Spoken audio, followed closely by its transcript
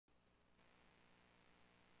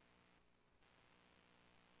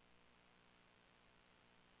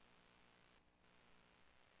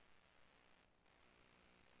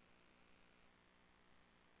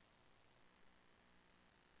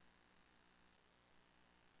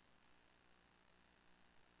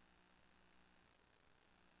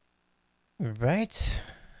Right.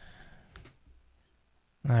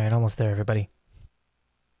 All right, almost there, everybody.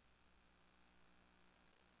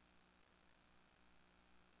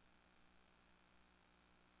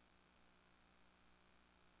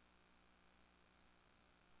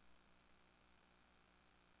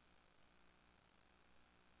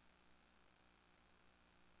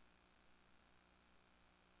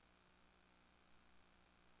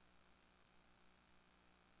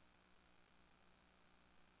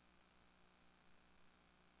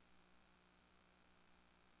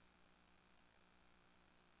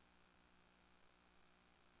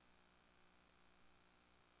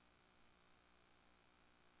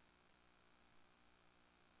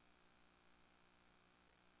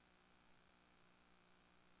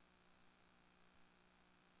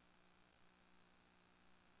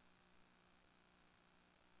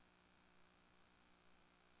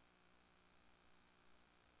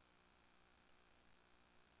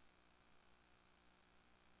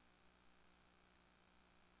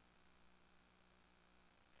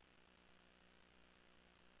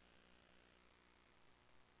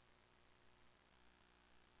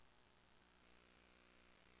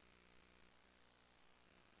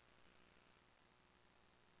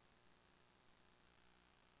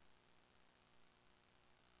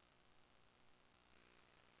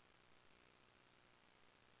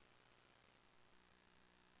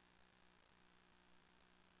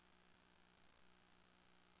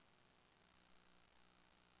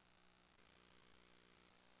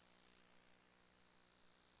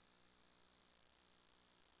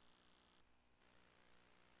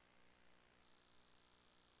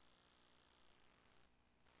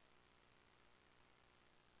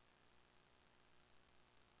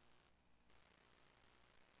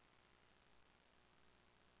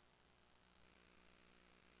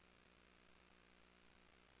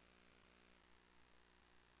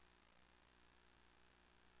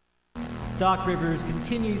 Doc Rivers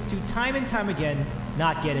continues to time and time again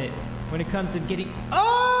not get it when it comes to getting...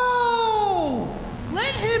 Oh!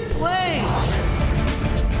 Let him play!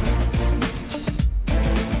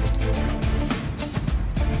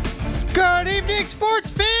 Good evening, sports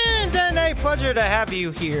fans, and a pleasure to have you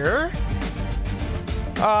here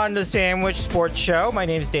on the Sandwich Sports Show. My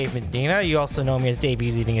name is Dave Medina. You also know me as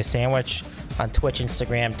Davey's Eating a Sandwich on Twitch,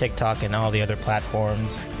 Instagram, TikTok, and all the other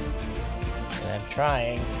platforms. And I'm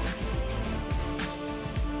trying.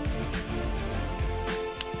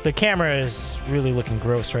 The camera is really looking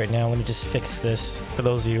gross right now. Let me just fix this for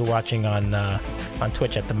those of you watching on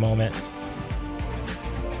Twitch at the moment.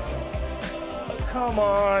 Come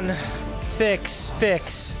on. Fix.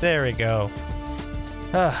 There we go.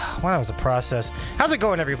 Wow, that was a process. How's it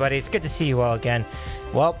going, everybody? It's good to see you all again.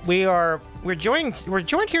 Well, we're joined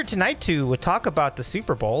here tonight to talk about the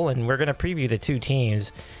Super Bowl, and we're going to preview the two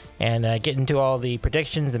teams and get into all the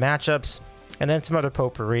predictions, the matchups, and then some other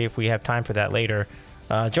potpourri if we have time for that later.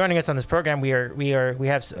 Joining us on this program, we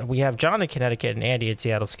have John in Connecticut and Andy in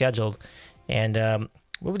Seattle scheduled, and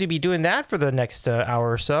we'll be doing that for the next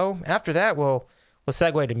hour or so. After that, we'll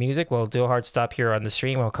segue to music. We'll do a hard stop here on the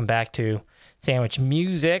stream. We'll come back to Sandwich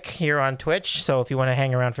Music here on Twitch. So if you want to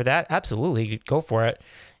hang around for that, absolutely go for it.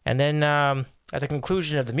 And then at the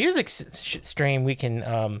conclusion of the music stream, we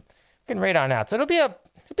can raid on out. So it'll be a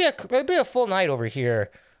full night over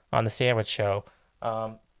here on the Sandwich Show.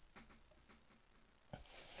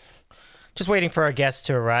 Just waiting for our guests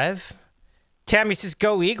to arrive. Tammy says,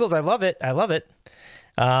 "Go Eagles!" I love it. We're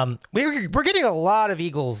getting a lot of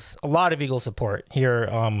Eagles support here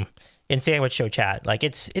in Sandwich Show chat. Like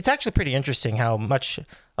it's actually pretty interesting how much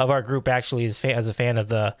of our group actually is as a fan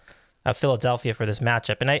of Philadelphia for this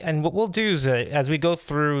matchup. And what we'll do is as we go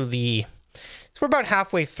through so we're about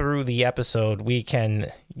halfway through the episode, we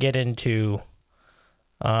can get into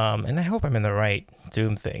and I hope I'm in the right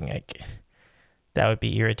Zoom thing. That would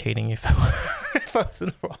be irritating if I was in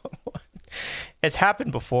the wrong one. It's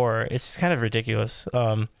happened before. It's kind of ridiculous.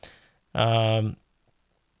 But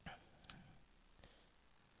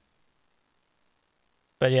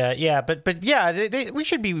we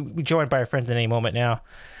should be joined by our friends in any moment now.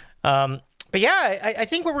 But yeah, I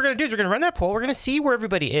think what we're gonna do is we're gonna run that poll. We're gonna see where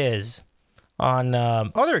everybody is on.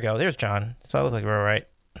 Oh, there we go. There's John. So I look like we're all right.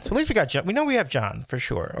 So at least we got John. We know we have John for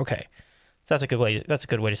sure. Okay, so that's a good way. That's a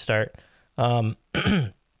good way to start.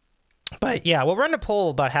 But yeah, we'll run a poll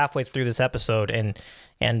about halfway through this episode and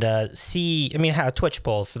see. I mean, a Twitch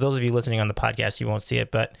poll for those of you listening on the podcast, you won't see it,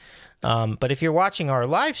 but if you're watching our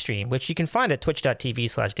live stream, which you can find at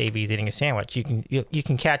twitch.tv/Davey's Eating a Sandwich, you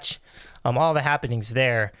can catch all the happenings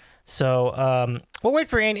there. So we'll wait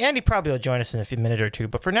for Andy. Andy probably will join us in a minute or two,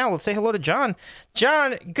 but for now, let's say hello to John.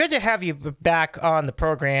 John, good to have you back on the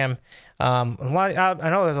program. I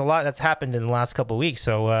know there's a lot that's happened in the last couple of weeks.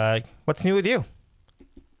 So, what's new with you?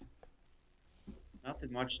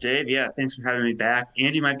 Nothing much, Dave. Yeah, thanks for having me back.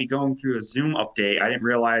 Andy might be going through a Zoom update. I didn't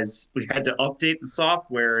realize we had to update the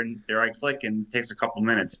software, and there I click, and it takes a couple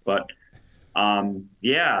minutes. But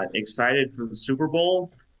yeah, excited for the Super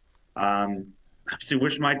Bowl. Obviously,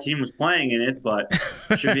 wish my team was playing in it, but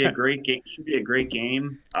should be a great game. Should be a great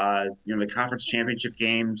game. The conference championship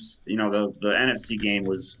games. The NFC game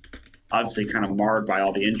was obviously kind of marred by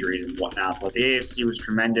all the injuries and whatnot, but the AFC was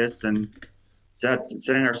tremendous and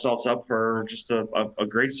setting ourselves up for just a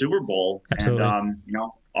great Super Bowl. Absolutely. And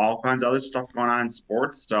all kinds of other stuff going on in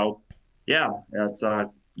sports. So yeah, it's gonna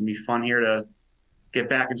be fun here to get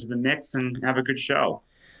back into the mix and have a good show.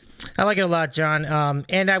 I like it a lot, John.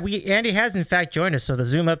 And Andy has in fact joined us, so the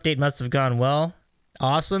Zoom update must have gone well.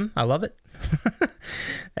 Awesome, I love it.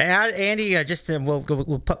 Andy,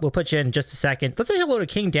 we'll put you in just a second. Let's say hello to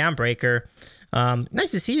King Downbreaker.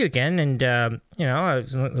 Nice to see you again, and it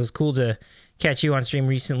was cool to catch you on stream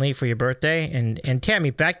recently for your birthday. And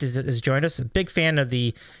Tammy Beck has joined us. A big fan of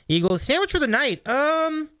the Eagles. Sandwich for the night.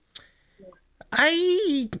 I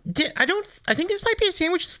think this might be a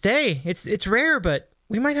sandwich day. It's rare, but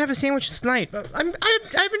we might have a sandwich tonight. I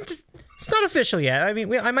haven't. It's not official yet. I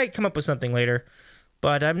mean, I might come up with something later,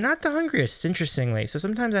 but I'm not the hungriest, interestingly. So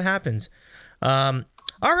sometimes that happens. All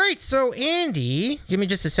right. So Andy, give me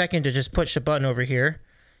just a second to just push the button over here,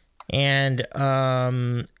 and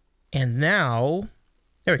now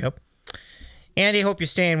there we go. Andy, hope you're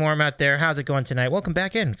staying warm out there. How's it going tonight? Welcome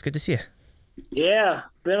back in. It's good to see you. Yeah,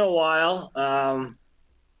 been a while.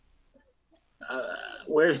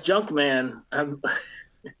 Where's Junkman?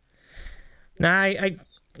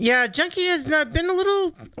 Yeah, Junkie has not been a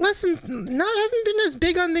little hasn't been as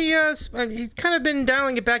big on the. He's kind of been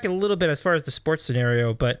dialing it back a little bit as far as the sports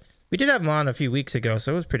scenario, but we did have him on a few weeks ago,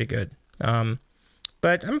 so it was pretty good.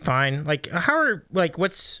 But I'm fine. Like,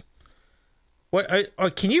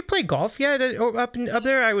 can you play golf yet up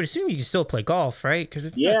there? I would assume you can still play golf, right? Because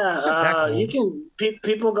it's not that cold. You can.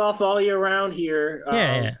 People golf all year round here.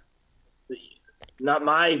 Yeah. It's not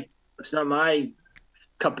my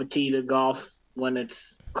cup of tea to golf when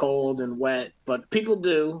it's cold and wet, but people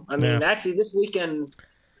do. I mean, Actually, this weekend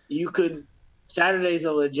Saturday's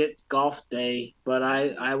a legit golf day, but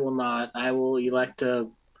I will not. I will elect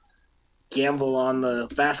to gamble on the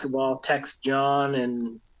basketball, text John,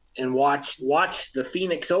 and watch the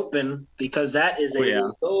Phoenix Open, because that is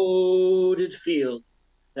a loaded field.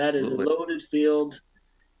 That is a loaded field.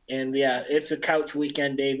 And yeah, it's a couch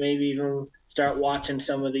weekend day. Maybe even start watching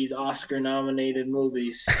some of these Oscar-nominated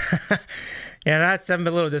movies. Yeah, I'm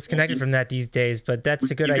a little disconnected from that these days, but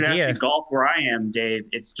that's a good idea. You can actually golf where I am, Dave.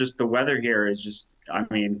 It's just the weather here is just, I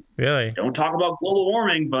mean, really. Don't talk about global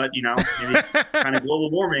warming, but maybe kind of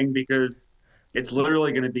global warming, because it's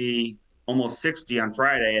literally going to be almost 60 on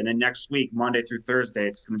Friday, and then next week, Monday through Thursday,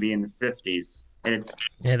 it's going to be in the 50s, and it's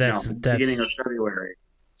that's beginning of February.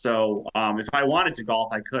 So if I wanted to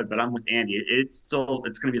golf, I could, but I'm with Andy. It's going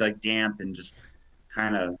to be like damp and just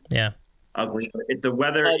kind of ugly. The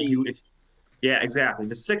weather, yeah, exactly.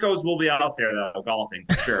 The sickos will be out there though, golfing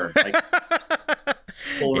for sure. Like,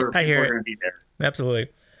 people are going to be there. Absolutely.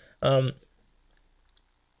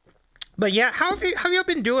 But yeah, how have y'all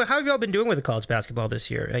been doing? How have y'all been doing with the college basketball this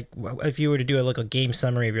year? Like, if you were to do a game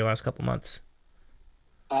summary of your last couple months.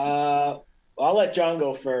 I'll let John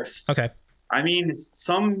go first. Okay. I mean,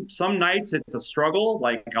 some nights it's a struggle.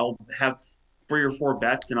 Like, I'll have 3 or 4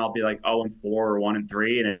 bets and I'll be like 0-4 or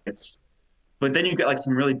 1-3, and but then you get like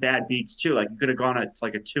some really bad beats too. Like, you could have gone to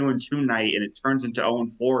like a 2-2 night and it turns into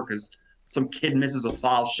 0-4 because some kid misses a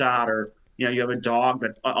foul shot, or you have a dog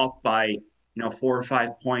that's up by 4 or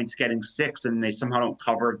 5 points getting 6 and they somehow don't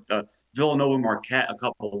cover. The Villanova Marquette a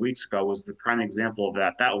couple of weeks ago was the prime example of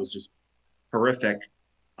that. That was just horrific.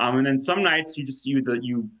 And then some nights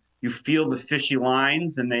you feel the fishy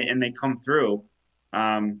lines and they come through.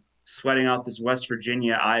 Sweating out this West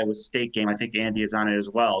Virginia Iowa State game. I think Andy is on it as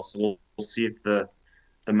well, so we'll see if the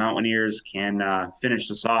Mountaineers can finish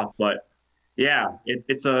this off. But yeah,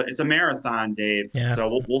 it's a marathon, Dave. Yeah.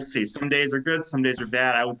 So we'll see. Some days are good, some days are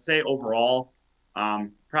bad. I would say overall,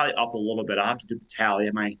 probably up a little bit. I'll have to do the tally.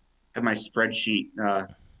 I have my spreadsheet,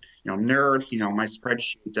 nerd, my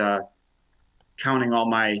spreadsheet, counting all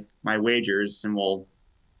my wagers, and we'll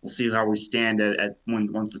see how we stand at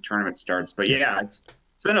once the tournament starts. But yeah, it's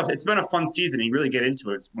been a fun season. You really get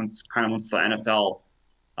into it once the NFL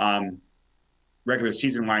regular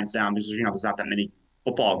season winds down, because there's not that many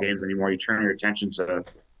football games anymore. You turn your attention to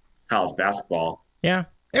college basketball. Yeah.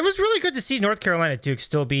 It was really good to see North Carolina Duke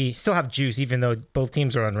still have juice, even though both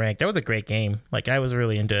teams are unranked. That was a great game. Like, I was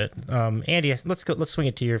really into it. Andy, let's swing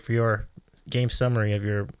it to you for your game summary of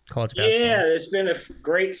your college basketball. Yeah, it's been a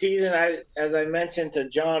great season. As I mentioned to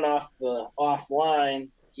John offline,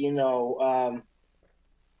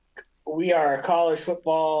 we are a college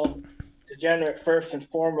football degenerate first and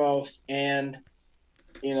foremost, and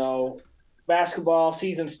basketball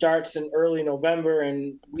season starts in early November,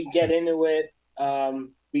 and we get into it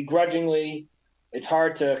begrudgingly. It's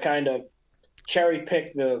hard to kind of cherry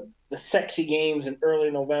pick the sexy games in early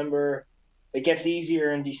November. It gets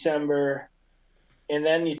easier in December, and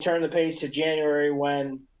then you turn the page to January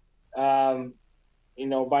when, by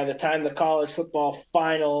the time the college football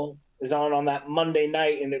final is on that Monday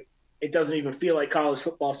night, and it doesn't even feel like college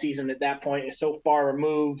football season at that point. It's so far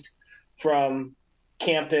removed from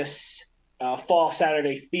campus. Fall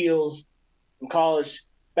Saturday feels, and college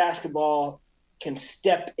basketball can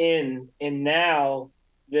step in. And now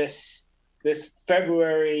this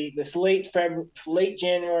February, this late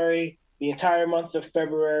January, the entire month of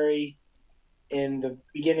February, in the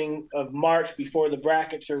beginning of March before the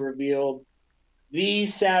brackets are revealed,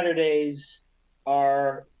 these Saturdays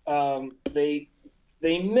are they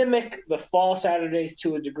mimic the fall Saturdays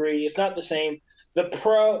to a degree. It's not the same. The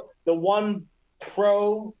one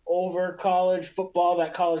pro over college football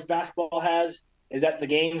that college basketball has is that the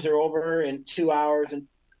games are over in 2 hours and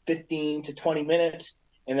 15 to 20 minutes.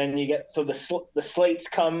 And then you get, so the slates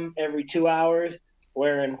come every 2 hours,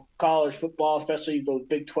 where in college football, especially those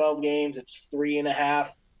Big 12 games, it's 3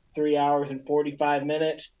 hours and 45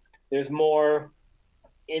 minutes. There's more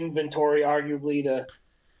inventory arguably to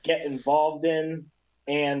get involved in.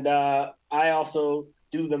 And I also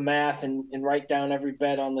do the math and write down every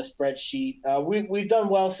bet on the spreadsheet. We've done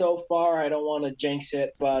well so far. I don't want to jinx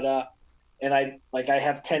it, but I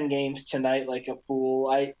have 10 games tonight like a fool.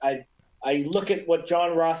 I look at what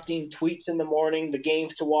John Rothstein tweets in the morning, the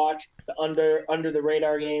games to watch, the under the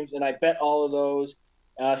radar games, and I bet all of those.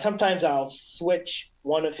 Sometimes I'll switch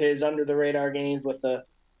one of his under the radar games with a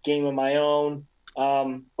game of my own.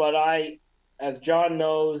 But as John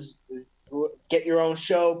knows, Get Your Own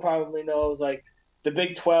Show probably knows, like, the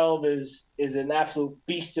Big 12 is an absolute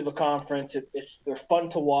beast of a conference. They're fun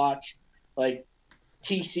to watch, like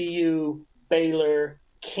TCU, Baylor,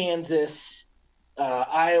 Kansas,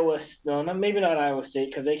 Iowa. No, maybe not Iowa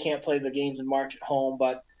State because they can't play the games in March at home.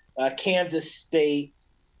 But Kansas State,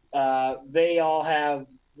 they all have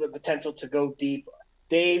the potential to go deep.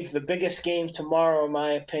 Dave, the biggest game tomorrow, in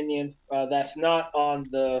my opinion, that's not on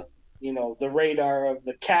the radar of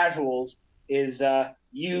the casuals is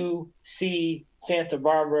UC Santa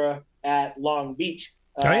Barbara at Long Beach.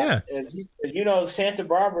 As you know, Santa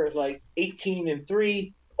Barbara is like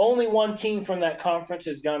 18-3. Only one team from that conference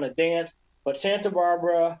is going to dance, but Santa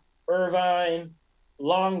Barbara, Irvine,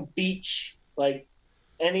 Long Beach, like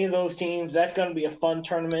any of those teams, that's going to be a fun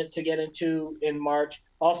tournament to get into in March.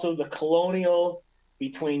 Also, the Colonial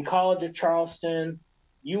between College of Charleston,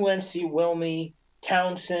 UNC Wilmie,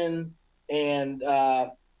 Townsend, and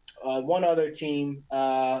one other team,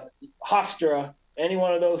 Hofstra. Any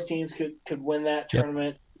one of those teams could win that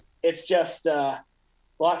tournament. Yep. It's just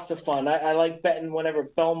lots of fun. I like betting whenever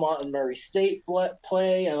Belmont and Murray State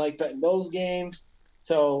play. I like betting those games.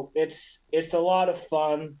 So it's a lot of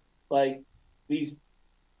fun. Like the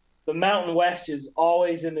Mountain West is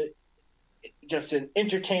always just an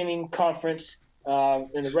entertaining conference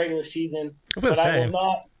in the regular season. But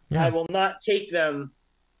I will not take them.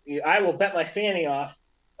 I will bet my fanny off.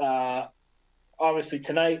 Obviously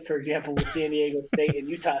tonight, for example, with San Diego State and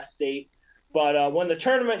Utah State. But when the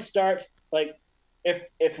tournament starts, like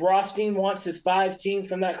if Rothstein wants his 5 teams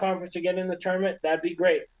from that conference to get in the tournament, that'd be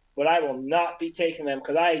great. But I will not be taking them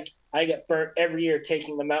because I get burnt every year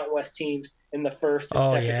taking the Mountain West teams in the first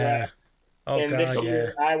and second round. And this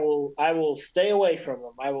year I will stay away from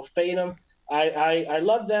them. I will fade them. I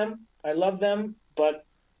love them. But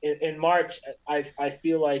in March, I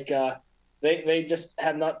feel like they just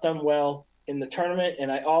have not done well in the tournament,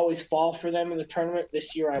 and I always fall for them in the tournament.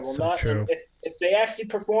 This year I will not. True. If they actually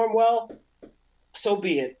perform well, so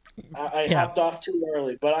be it. I hopped off too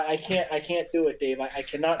early, but I can't do it, Dave. I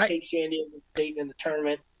cannot take San Diego State in the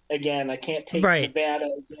tournament again. I can't take Nevada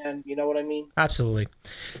again. You know what I mean? Absolutely.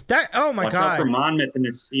 Oh my God! Watch out for Monmouth in the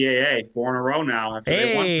CAA 4 in a row now after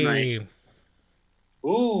they won tonight.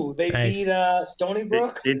 Ooh, they beat Stony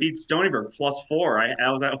Brook. They beat Stony Brook +4.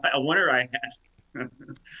 I was a winner. I had.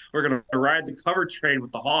 We're gonna ride the cover train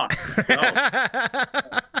with the Hawks. They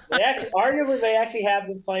actually have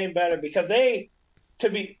been playing better because to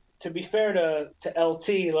be fair to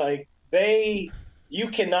LT, like you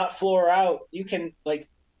cannot floor out. You can, like,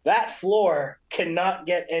 that floor cannot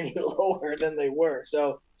get any lower than they were.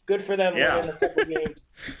 So good for them Yeah. winning a couple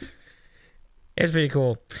games. It's pretty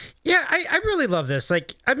cool. Yeah, I really love this.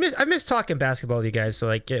 Like, I miss talking basketball with you guys. So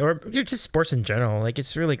like, or just sports in general. Like,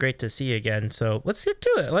 it's really great to see you again. So let's get to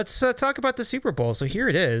it. Let's talk about the Super Bowl. So here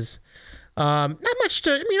it is. Not much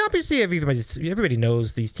to. I mean, obviously everybody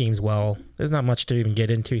knows these teams well. There's not much to even get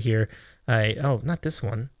into here. Not this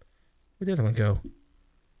one. Where'd the other one go?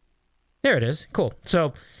 There it is. Cool.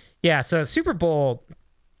 So, yeah. So Super Bowl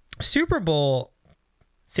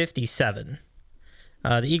 57.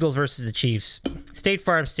 The Eagles versus the Chiefs. State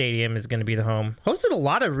Farm Stadium is going to be the home. Hosted a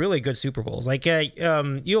lot of really good Super Bowls. Like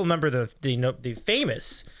you'll remember the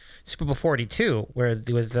famous Super Bowl 42, where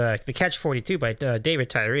with the catch 42 by David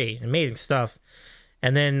Tyree. Amazing stuff.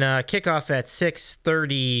 And then kickoff at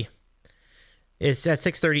 6:30. It's at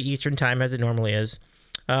 6:30 Eastern time, as it normally is.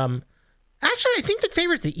 Actually, I think the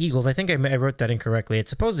favorite's the Eagles. I think I wrote that incorrectly. It's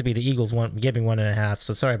supposed to be the Eagles giving 1.5.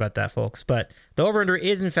 So sorry about that, folks. But the over/under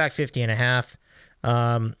is in fact 50.5.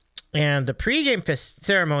 And the pregame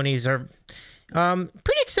ceremonies are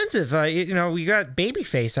pretty extensive. We got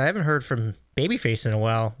Babyface. I haven't heard from Babyface in a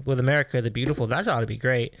while with America the Beautiful. That ought to be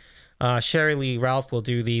great. Sherry Lee Ralph will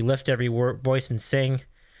do the Lift Every Voice and Sing.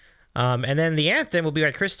 And then the anthem will be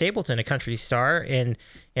by Chris Stapleton, a country star. And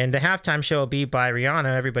the halftime show will be by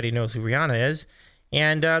Rihanna. Everybody knows who Rihanna is.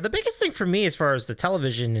 And the biggest thing for me as far as the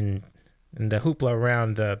television and the hoopla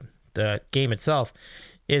around the game itself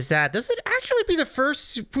is that this would actually be the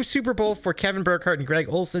first Super Bowl for Kevin Burkhardt and Greg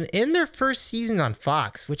Olson in their first season on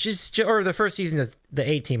Fox, or the first season as the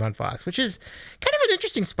A-Team on Fox, which is kind of an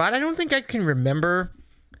interesting spot. I don't think I can remember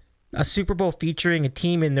a Super Bowl featuring a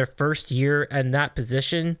team in their first year in that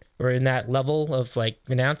position or in that level of like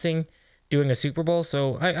announcing, doing a Super Bowl.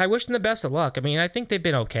 So I wish them the best of luck. I mean, I think they've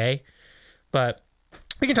been okay, but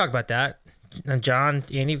we can talk about that. And John,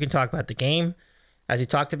 Andy, we can talk about the game. As you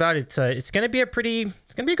talked about, it's going to be a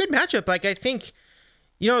good matchup. Like, I think,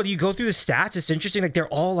 you go through the stats, it's interesting. Like, they're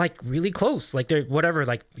all like really close. Like, they're whatever,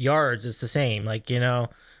 like yards, it's the same. Like,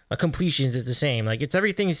 completions is the same. Like,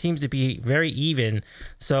 everything seems to be very even.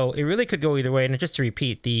 So it really could go either way. And just to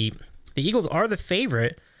repeat, the Eagles are the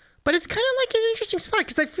favorite, but it's kind of like an interesting spot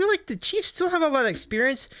because I feel like the Chiefs still have a lot of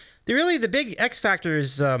experience. The big X factor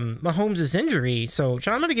is Mahomes' injury. So,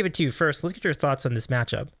 John, I'm going to give it to you first. Let's get your thoughts on this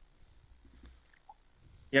matchup.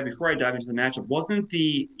 Yeah, before I dive into the matchup,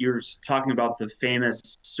 you're talking about the famous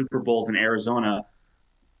Super Bowls in Arizona.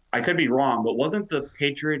 I could be wrong, but wasn't the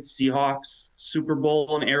Patriots Seahawks Super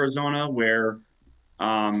Bowl in Arizona where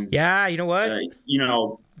yeah, you know what?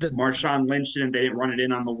 Marshawn Lynch they didn't run it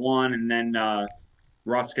in on the one, and then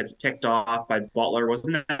Russ gets picked off by Butler.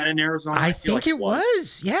 Wasn't that in Arizona? I think like it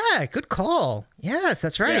was. Yeah, good call. Yes,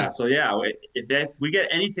 that's right. Yeah, so yeah, if we get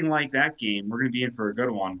anything like that game, we're going to be in for a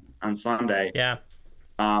good one on Sunday. Yeah.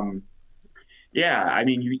 Yeah, I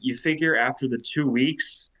mean, you figure after the 2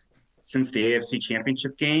 weeks since the AFC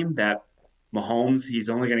Championship game that Mahomes, he's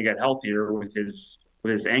only going to get healthier with his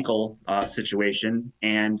ankle situation,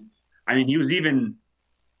 and I mean, he was able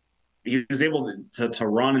to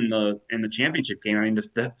run in the championship game. I mean,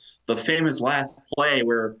 the famous last play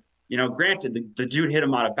where granted the dude hit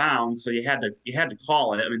him out of bounds, so you had to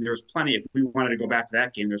call it. I mean, there was plenty. If we wanted to go back to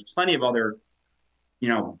that game, there's plenty of other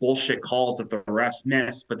bullshit calls that the refs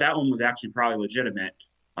missed, but that one was actually probably legitimate.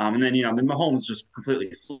 And then, then Mahomes just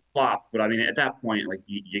completely flopped. But I mean, at that point, like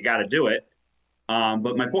you got to do it.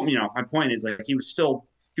 But my point is like he was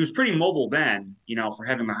pretty mobile then, for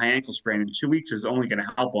having the high ankle sprain, and 2 weeks is only going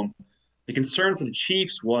to help him. The concern for the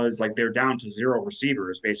Chiefs was like they're down to 0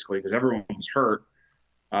 receivers basically because everyone was hurt.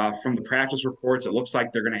 From the practice reports, it looks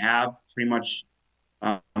like they're going to have pretty much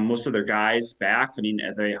most of their guys back. I mean,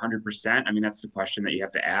 are they 100%? I mean, that's the question that you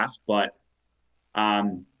have to ask. But,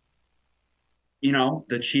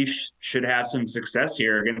 the Chiefs should have some success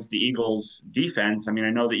here against the Eagles defense. I mean, I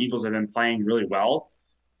know the Eagles have been playing really well,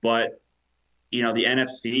 but, the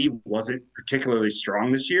NFC wasn't particularly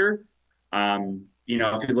strong this year. If you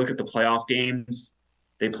look at the playoff games,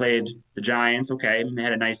 they played the Giants. Okay, and they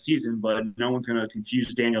had a nice season, but no one's going to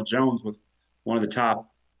confuse Daniel Jones with one of the top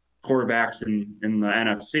quarterbacks in the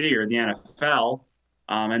NFC or the NFL.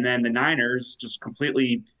 And then the Niners just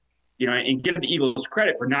completely, and give the Eagles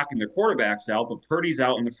credit for knocking their quarterbacks out, but Purdy's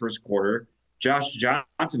out in the first quarter. Josh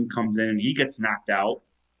Johnson comes in and he gets knocked out.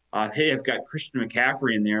 Hey, I've got Christian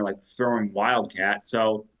McCaffrey in there, like throwing wildcat.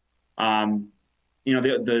 So,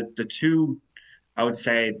 the two, I would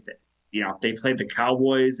say, they played the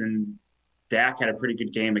Cowboys and Dak had a pretty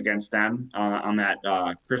good game against them on that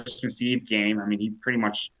Christmas Eve game. I mean, he pretty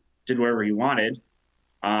much did whatever he wanted.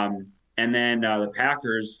 And And then the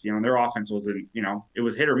Packers, their offense wasn't, it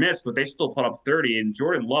was hit or miss, but they still put up 30. And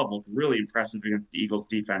Jordan Love looked really impressive against the Eagles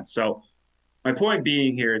defense. So my point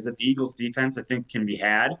being here is that the Eagles defense, I think, can be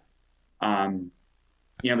had.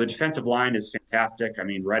 The defensive line is fantastic. I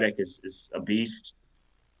mean, Reddick is a beast.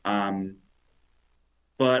 Um,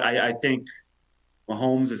 but I think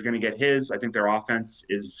Mahomes is going to get his. I think their offense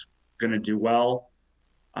is going to do well.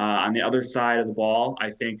 On the other side of the ball,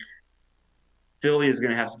 I think Philly is going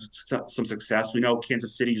to have some success. We know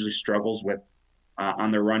Kansas City usually struggles with on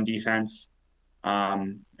their run defense.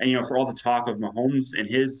 And for all the talk of Mahomes and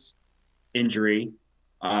his injury,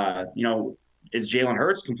 is Jalen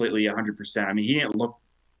Hurts completely 100%? I mean, he didn't look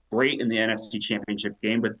great in the NFC Championship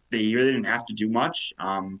game, but they really didn't have to do much.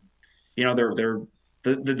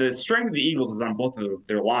 The strength of the Eagles is on both of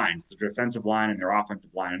their lines, the defensive line and their offensive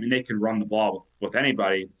line. I mean, they can run the ball with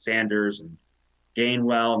anybody, Sanders and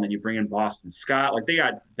Gainwell, and then you bring in Boston Scott. Like, they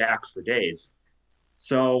got backs for days.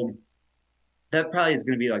 So that probably is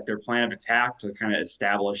going to be like their plan of attack to kind of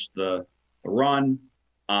establish the run.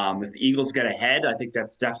 If the Eagles get ahead, I think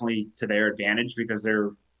that's definitely to their advantage because they're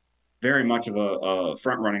very much of a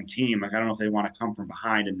front-running team. Like, I don't know if they want to come from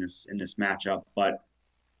behind in this matchup, but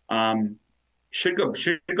should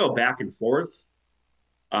go back and forth.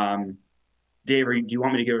 Dave, do you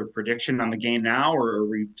want me to give a prediction on the game now, or are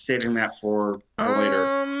we saving that for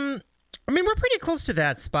later? I mean, we're pretty close to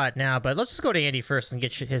that spot now, but let's just go to Andy first and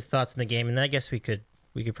get his thoughts on the game, and then I guess we could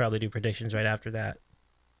probably do predictions right after that.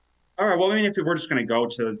 All right. Well, I mean, if we're just going to go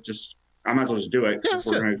to I might as well just do it.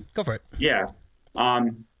 Yeah, go for it. Yeah.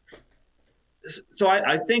 So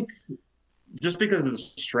I think just because of the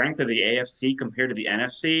strength of the AFC compared to the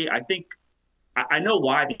NFC, I know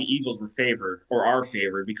why the Eagles were favored or are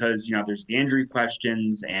favored because, there's the injury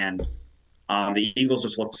questions and the Eagles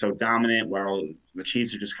just look so dominant while the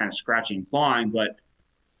Chiefs are just kind of scratching and clawing. But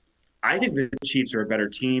I think the Chiefs are a better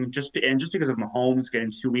team just because of Mahomes getting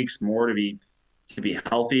 2 weeks more to be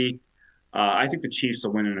healthy. I think the Chiefs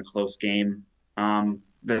will win in a close game.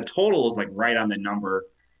 The total is like right on the number.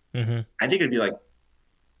 Mm-hmm. I think it'd be like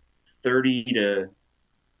 30 to,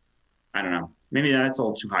 I don't know. Maybe that's a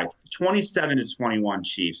little too high. 27-21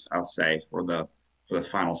 Chiefs, I'll say, for the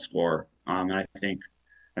final score. And I think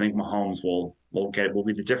Mahomes will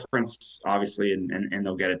be the difference, obviously, and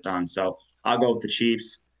they'll get it done. So I'll go with the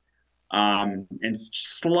Chiefs. And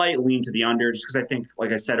slight lean to the under, just because I think,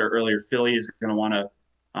 like I said earlier, Philly is going to want to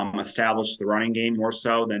establish the running game more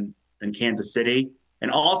so than Kansas City. And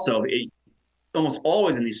also, almost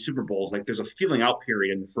always in these Super Bowls, like there's a feeling out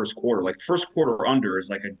period in the first quarter. Like first quarter under is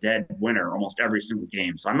like a dead winner almost every single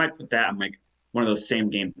game. So I might put that in like one of those same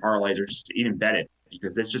game parlays or just even bet it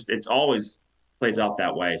because it's always plays out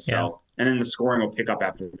that way. So yeah. And then the scoring will pick up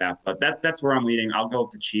after that. But that's where I'm leading. I'll go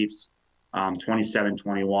with the Chiefs,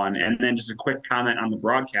 27-21. And then just a quick comment on the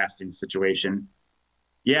broadcasting situation.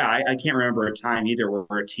 Yeah, I can't remember a time either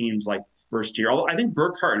where teams like first year. Although I think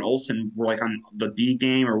Burkhardt and Olsen were like on the B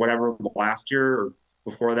game or whatever last year or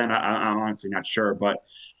before then. I'm honestly not sure, but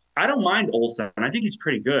I don't mind Olsen. I think he's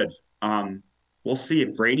pretty good. We'll see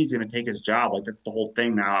if Brady's going to take his job. Like that's the whole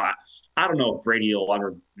thing now. I don't know if Brady will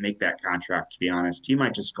ever make that contract. To be honest, he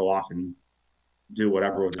might just go off and do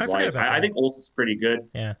whatever with his life. I think Olsen's pretty good.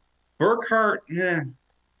 Yeah. Burkhardt,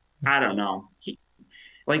 I don't know.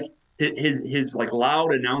 His like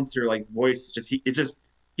loud announcer like voice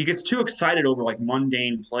he gets too excited over like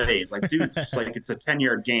mundane plays. Like, dude, it's just like it's a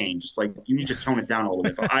 10-yard gain. Just like you need to tone it down a little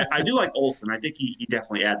bit. But I do like Olsen. I think he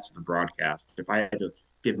definitely adds to the broadcast. If I had to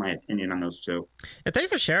give my opinion on those two. Yeah,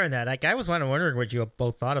 thanks for sharing that. Like, I was wondering what you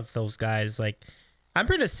both thought of those guys. Like, I'm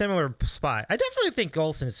in a similar spot. I definitely think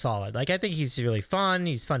Olsen is solid. Like, I think he's really fun.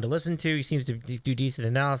 He's fun to listen to. He seems to do decent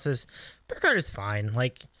analysis. Burkhardt is fine.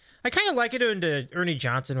 Like, I kind of like it into Ernie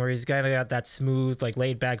Johnson, where he's kind of got that smooth, like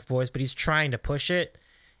laid back voice, but he's trying to push it.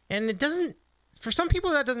 And it doesn't, for some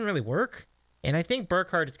people, that doesn't really work. And I think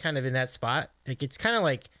Burkhardt is kind of in that spot. Like, it's kind of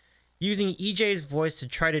like using EJ's voice to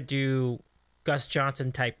try to do Gus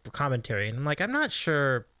Johnson type commentary. And I'm like, I'm not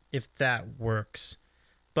sure if that works,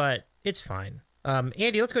 but it's fine.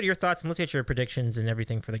 Andy, let's go to your thoughts and let's get your predictions and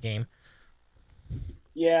everything for the game.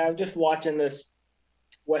 Yeah, I'm just watching this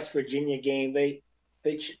West Virginia game.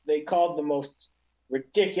 They called the most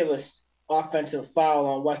ridiculous offensive foul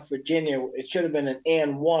on West Virginia. It should have been an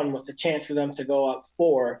and one with the chance for them to go up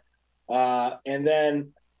 4. And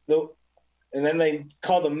then they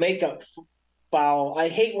call the makeup foul. I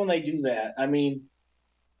hate when they do that. I mean,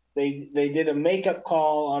 they did a makeup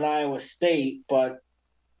call on Iowa State, but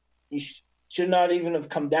you should not even have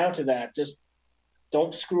come down to that. Just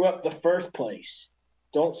don't screw up the first place.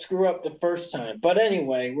 Don't screw up the first time. But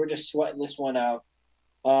anyway, we're just sweating this one out.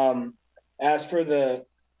 as for the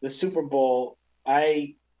Super Bowl,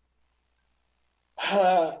 I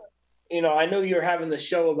I know you're having the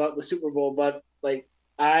show about the Super Bowl, but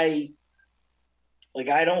I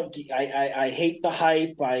I don't I hate the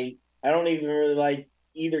hype. I don't even really like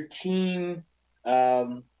either team.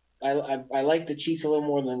 Um, I like the Chiefs a little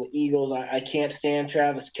more than the Eagles. I can't stand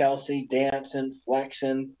Travis Kelsey dancing,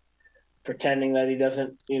 flexing, pretending that he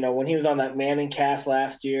doesn't. When he was on that Manning cast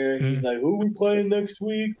last year, he's like, "Who we playing next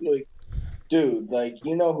week?" Like, dude,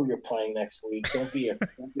 you know who you're playing next week. Don't be a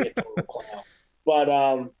total clown.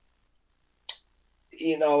 But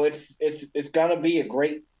it's gonna be a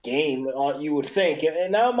great game. You would think,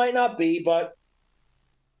 and now it might not be, but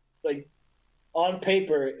like on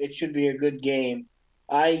paper, it should be a good game.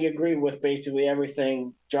 I agree with basically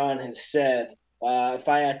everything John has said. If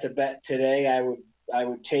I had to bet today, I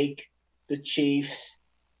would take the Chiefs.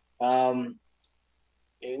 Now,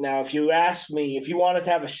 if you asked me if you wanted to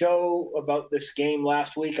have a show about this game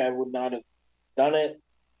last week, I would not have done it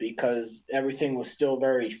because everything was still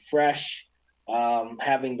very fresh.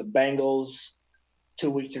 Having the Bengals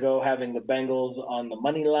 2 weeks ago, having the Bengals on the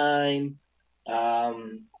money line,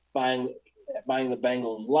 buying the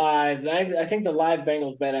Bengals live. I think the live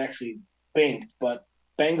Bengals bet actually binked, but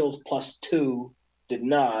Bengals +2 did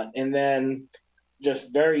not. And then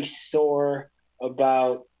just very sore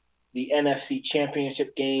about the NFC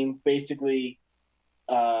Championship game. Basically,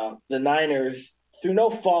 the Niners, through no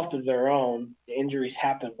fault of their own, the injuries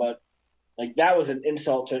happened, but that was an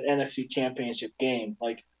insult to an NFC Championship game.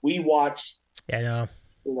 We watched. Yeah, I know.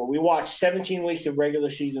 We watched 17 weeks of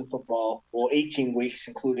regular season football, well, 18 weeks,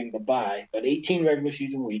 including the bye, but 18 regular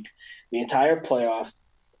season weeks, the entire playoffs,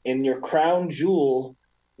 and your crown jewel,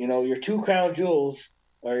 your two crown jewels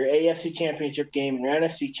are your AFC Championship game and your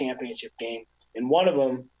NFC Championship game, and one of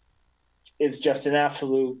them is just an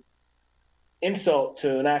absolute insult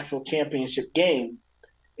to an actual championship game.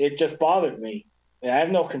 It just bothered me. I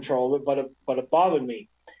have no control of it, but it bothered me.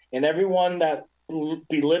 And everyone that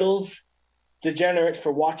belittles degenerates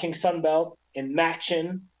for watching Sunbelt and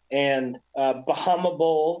Maction and Bahama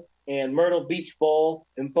Bowl and Myrtle Beach Bowl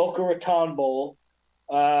and Boca Raton Bowl,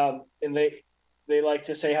 and they like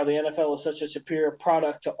to say how the NFL is such a superior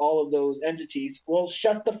product to all of those entities. Well,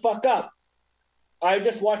 shut the fuck up. I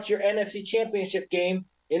just watched your NFC Championship game,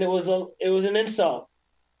 and it was an insult.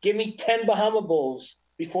 Give me 10 Bahama Bowls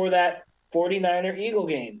before that 49er Eagle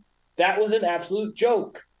game. That was an absolute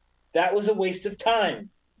joke. That was a waste of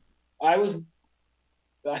time. I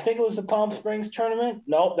think it was the Palm Springs tournament.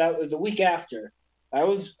 No, that was the week after.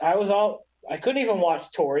 I couldn't even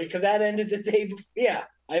watch Tory because that ended the day before. Yeah,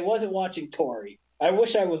 I wasn't watching Tory. I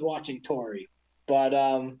wish I was watching Tory. But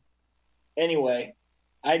anyway,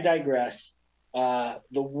 I digress. The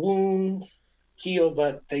wounds heal,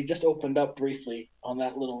 but they just opened up briefly on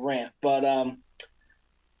that little rant. But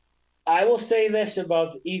I will say this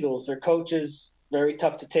about the Eagles. Their coach is very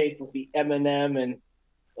tough to take with the Eminem, and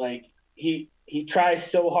he tries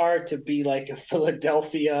so hard to be like a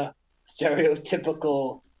Philadelphia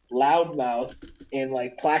stereotypical loudmouth and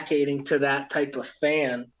placating to that type of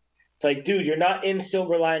fan. It's dude, you're not in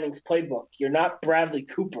Silver Linings Playbook. You're not Bradley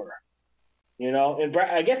Cooper. And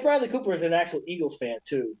I guess Bradley Cooper is an actual Eagles fan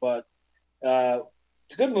too, but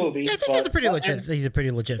it's a good movie. Yeah, I think he's a pretty legit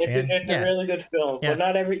fan. It's a really good film, but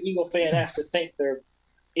not every Eagle fan has to think they're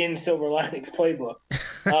in Silver Linings Playbook.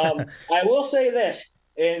 I will say this,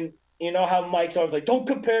 and you know how Mike's always like, don't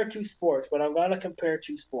compare two sports, but I'm going to compare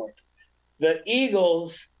two sports. The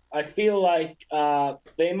Eagles, I feel like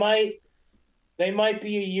they might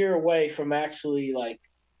be a year away from actually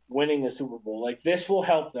winning a Super Bowl. This will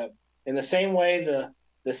help them. In the same way the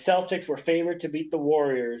Celtics were favored to beat the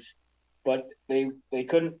Warriors, but they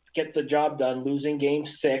couldn't get the job done, losing Game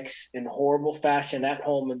 6 in horrible fashion at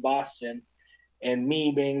home in Boston. And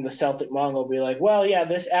me being the Celtic Mongo be like, well, yeah,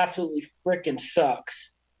 this absolutely freaking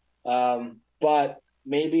sucks. But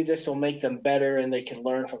maybe this will make them better and they can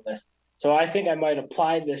learn from this. So I think I might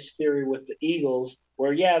apply this theory with the Eagles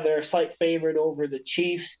where, yeah, they're a slight favorite over the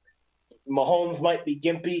Chiefs. Mahomes might be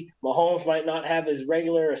gimpy. Mahomes might not have his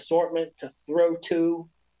regular assortment to throw to,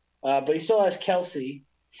 but he still has Kelsey.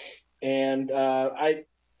 And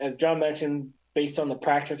as John mentioned, based on the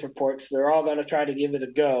practice reports, they're all going to try to give it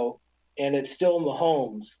a go. And it's still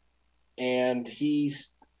Mahomes. And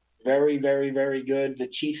he's very, very, very good. The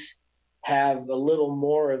Chiefs have a little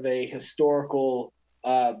more of a historical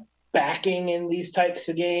backing in these types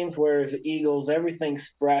of games, whereas the Eagles, everything's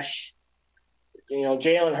fresh.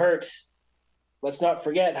 Jalen Hurts, let's not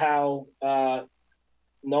forget how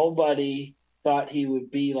nobody thought he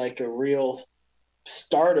would be a real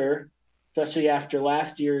starter, especially after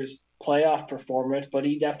last year's playoff performance, but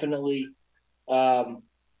he definitely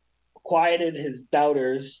quieted his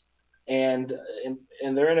doubters, and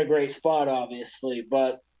they're in a great spot, obviously,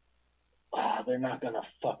 but they're not gonna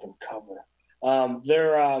fucking cover. But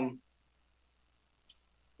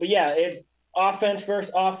yeah, it's offense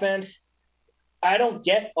versus offense. I don't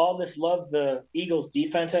get all this love the Eagles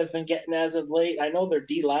defense has been getting as of late. I know their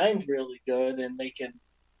D line's really good and they can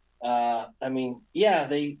I mean, yeah,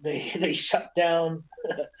 they shut down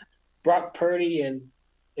Brock Purdy and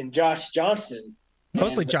Josh Johnson.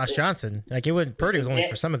 Mostly Josh Johnson. Like it wouldn't Purdy was only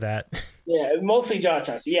for some of that. Yeah, mostly Josh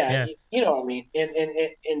Johnson. Yeah, Yeah. you know what I mean.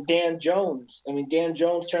 And Dan Jones. I mean, Dan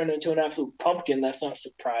Jones turned into an absolute pumpkin. That's not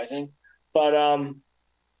surprising. But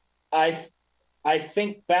I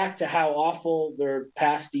think back to how awful their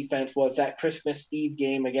pass defense was that Christmas Eve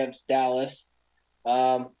game against Dallas.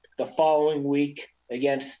 The following week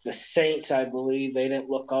against the Saints, I believe they didn't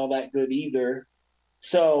look all that good either.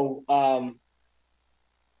 So I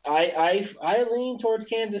lean towards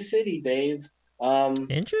Kansas City, Dave.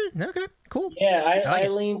 Injured? Okay, cool. Yeah, I like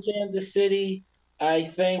lean Kansas City. I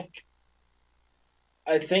think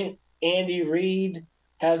Andy Reid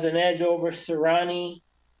has an edge over Sirianni.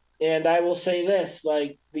 And I will say this,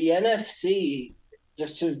 like the NFC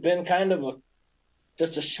just has been kind of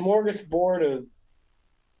just a smorgasbord of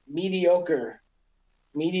mediocre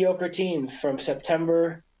teams from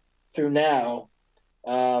September through now.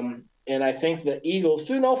 And I think the Eagles,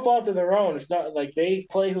 through no fault of their own, it's not like they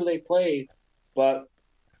play who they play, but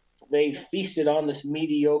they feasted on this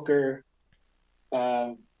mediocre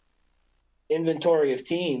inventory of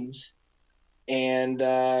teams. And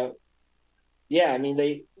yeah, I mean,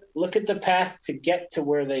 they look at the path to get to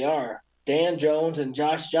where they are. Dan Jones and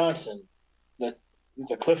Josh Johnson, the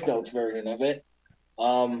Cliff Notes version of it.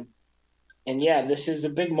 And yeah, this is a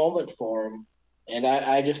big moment for them. And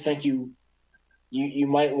I just think you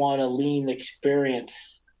might want to lean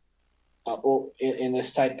experience in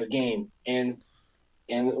this type of game. And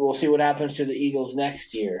we'll see what happens to the Eagles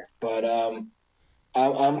next year. But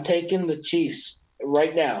I'm taking the Chiefs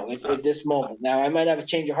right now at this moment. Now, I might have a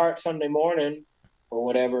change of heart Sunday morning or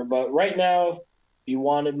whatever, but right now, if you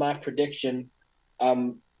wanted my prediction,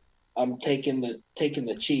 I'm taking the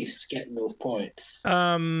Chiefs getting those points.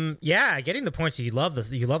 Yeah, getting the points. You love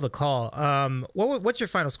the call. What's your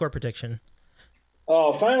final score prediction?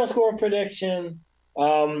 Oh, final score prediction.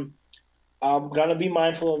 I'm gonna be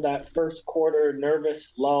mindful of that first quarter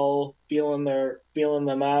nervous lull, feeling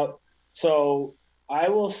them out. So I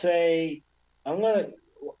will say I'm gonna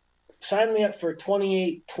sign me up for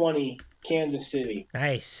 28-20 Kansas City.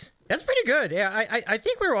 Nice. That's pretty good. Yeah, I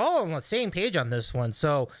think we're all on the same page on this one.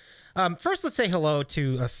 So first, let's say hello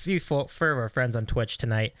to a few of our friends on Twitch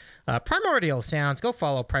tonight. Primordial Sounds. Go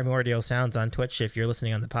follow Primordial Sounds on Twitch if you're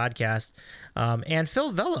listening on the podcast. And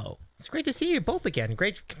Phil Vello. It's great to see you both again.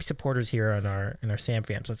 Great supporters here on our Sam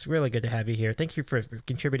fam. So it's really good to have you here. Thank you for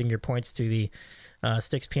contributing your points to the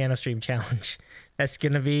Sticks Piano Stream Challenge. That's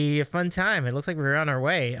going to be a fun time. It looks like we're on our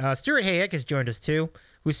way. Stuart Hayek has joined us too,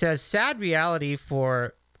 who says, sad reality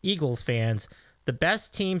for Eagles fans. The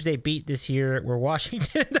best teams they beat this year were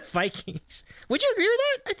Washington and the Vikings. Would you agree with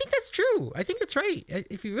that? I think that's true. I think that's right,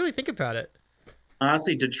 if you really think about it.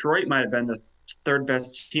 Honestly, Detroit might have been the third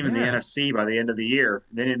best team in the NFC by the end of the year.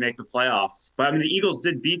 They didn't make the playoffs. But, I mean, the Eagles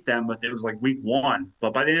did beat them, but it was like week 1.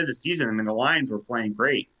 But by the end of the season, I mean, the Lions were playing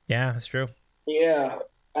great. Yeah, that's true. Yeah.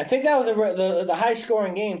 I think that was the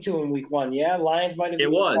high-scoring game, too, in week 1. Yeah, Lions might have been.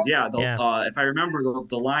 It was, yeah. If I remember,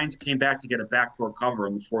 the Lions came back to get a backdoor cover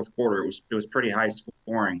in the fourth quarter. It was pretty high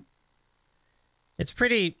scoring. It's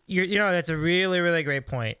pretty, that's a really, really great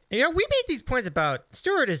point. We made these points about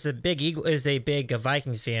Stewart is a big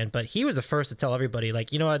Vikings fan, but he was the first to tell everybody,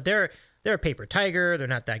 like, you know what, they're a paper tiger. They're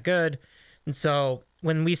not that good. And so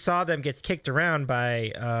when we saw them get kicked around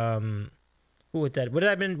by, who would that? Would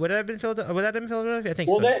that have been Philadelphia? I think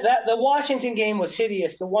so. Well, the Washington game was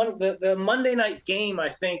hideous. The Monday night game, I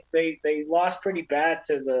think they lost pretty bad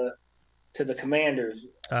to the Commanders.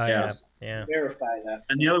 Yeah. Verify that.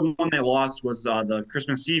 And the other one they lost was the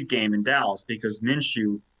Christmas Eve game in Dallas because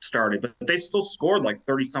Minshew started, but they still scored like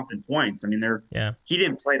 30-something points. I mean, he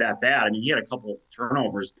didn't play that bad. I mean, he had a couple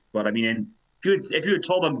turnovers, but I mean, if you had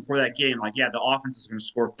told them before that game, like, yeah, the offense is going to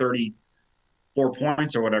score 34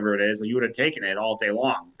 points or whatever it is, you would have taken it all day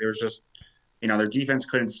long. There was just, their defense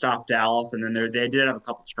couldn't stop Dallas, and then they did have a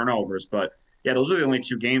couple turnovers. But yeah, those are the only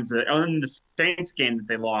two games that, other than the Saints game that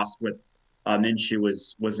they lost with Minshew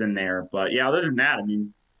was in there. But yeah, other than that, I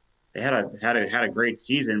mean, they had a great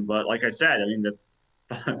season. But like I said, I mean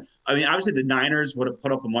obviously the Niners would have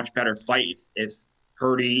put up a much better fight if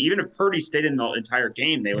Purdy stayed in the entire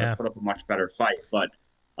game, they would have put up a much better fight. But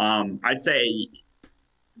I'd say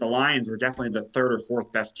the Lions were definitely the third or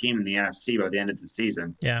fourth best team in the NFC by the end of the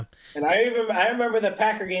season. Yeah. And I remember the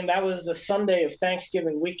Packer game. That was the Sunday of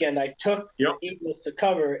Thanksgiving weekend. I took the Eagles to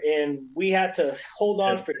cover, and we had to hold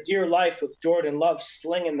on for dear life with Jordan Love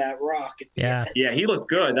slinging that rock. Yeah. Yeah, he looked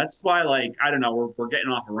good. That's why, like, I don't know, we're getting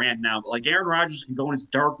off a rant now, but like Aaron Rodgers can go in his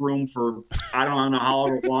dark room for I don't know how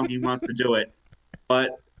long he wants to do it.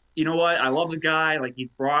 But you know what? I love the guy. Like,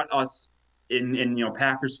 he's brought us in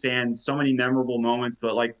Packers fans so many memorable moments.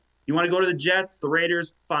 But like, you want to go to the Jets, the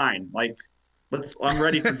Raiders, fine. Like, I'm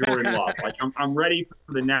ready for Jordan Love. Like, I'm ready for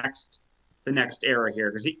the next era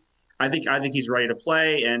here, because I think he's ready to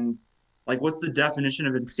play. And like, what's the definition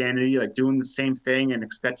of insanity? Like, doing the same thing and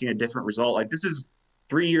expecting a different result. Like, this is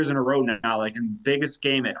 3 years in a row now. Like, in the biggest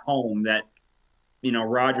game at home that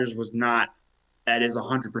Rodgers was not at his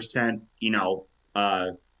 100%.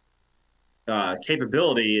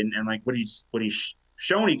 Capability and like what he's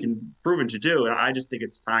shown he can proven to do. And I just think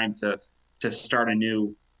it's time to start a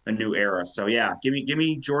new era. So yeah, give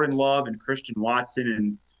me Jordan Love and Christian Watson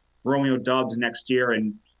and Romeo Doubs next year,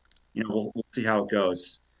 and we'll see how it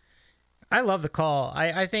goes. I love the call.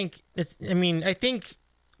 I think it's. I mean, I think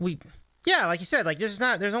yeah, like you said, like there's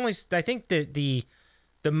only. I think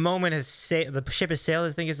the moment the ship has sailed,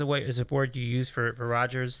 I think is the word you use for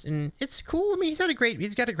Rodgers, and it's cool. I mean, he's got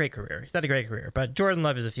a great career. But Jordan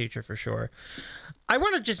Love is the future for sure. I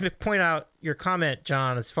want to just point out your comment,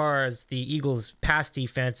 John, as far as the Eagles' pass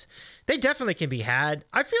defense. They definitely can be had.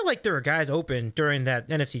 I feel like there were guys open during that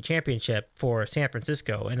NFC Championship for San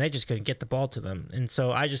Francisco, and they just couldn't get the ball to them. And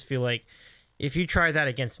so I just feel like if you try that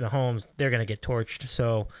against Mahomes, they're going to get torched.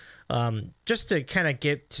 So just to kind of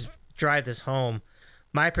drive this home,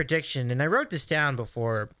 my prediction, and I wrote this down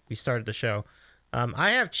before we started the show,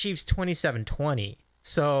 I have Chiefs 27-20.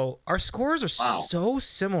 So our scores are so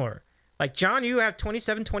similar. Like, John, you have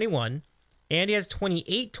 27-21. Andy has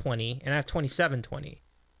 28-20, and I have 27-20. So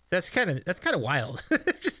that's kind of wild.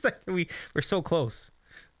 It's just like we're so close.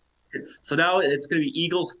 So now it's going to be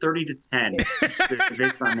Eagles 30-10, just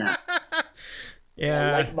based on that.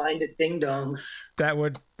 Yeah, like-minded ding-dongs. That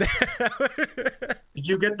would. Did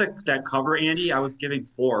you get that cover, Andy? I was giving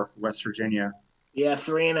 4 for West Virginia. Yeah,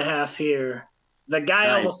 3.5 here. The guy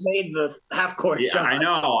almost made the half-court shot. I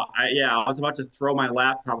know. I was about to throw my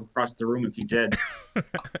laptop across the room if he did.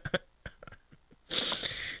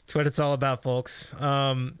 That's what it's all about, folks.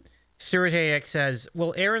 Stuart Hayek says,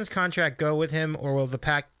 will Aaron's contract go with him, or will the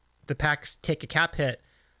Packers take a cap hit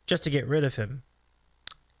just to get rid of him?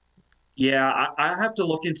 Yeah, I have to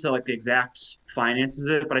look into like the exact finances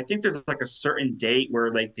of it, but I think there's like a certain date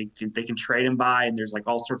where like they can trade him by, and there's like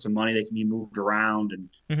all sorts of money that can be moved around.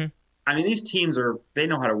 And I mean, these teams they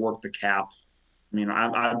know how to work the cap. I mean,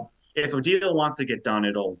 if a deal wants to get done,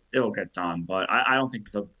 it'll get done, but I don't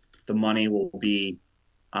think the money will be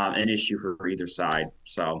an issue for either side.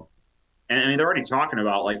 So, and I mean, they're already talking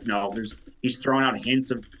about like, he's throwing out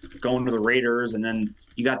hints of going to the Raiders, and then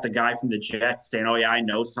you got the guy from the Jets saying, "Oh yeah, I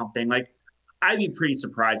know something." Like, I'd be pretty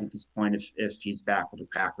surprised at this point if he's back with the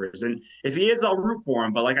Packers, and if he is, I'll root for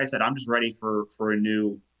him. But like I said, I'm just ready for a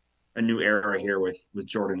new era here with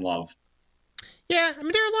Jordan Love. Yeah, I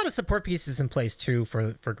mean, there are a lot of support pieces in place too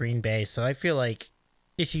for Green Bay, so I feel like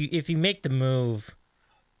if you make the move,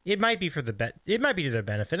 it might be to their benefit,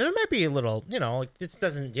 and it might be a little, it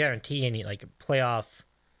doesn't guarantee any like a playoff,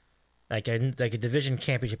 like a division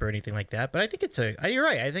championship or anything like that. But I think you're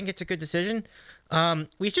right. I think it's a good decision.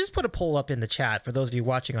 We just put a poll up in the chat for those of you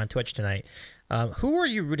watching on Twitch tonight. Who are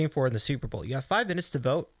you rooting for in the Super Bowl? You have 5 minutes to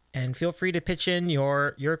vote, and feel free to pitch in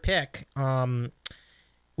your pick.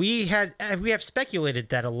 We have speculated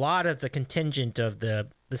that a lot of the contingent of the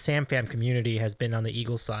Sam Fam community has been on the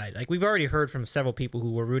Eagles side. Like, we've already heard from several people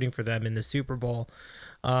who were rooting for them in the Super Bowl.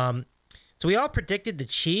 So we all predicted the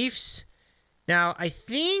Chiefs. Now, I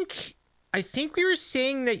think we were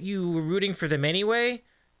saying that you were rooting for them anyway.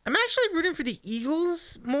 I'm actually rooting for the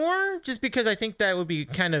Eagles more, just because I think that would be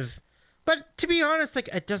kind of. But to be honest, like,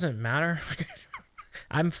 it doesn't matter.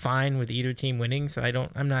 I'm fine with either team winning, so I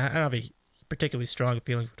don't have a particularly strong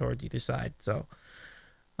feeling towards either side. So,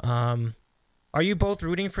 are you both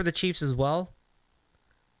rooting for the Chiefs as well?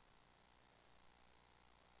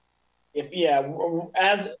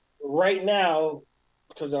 As right now,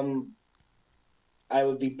 because I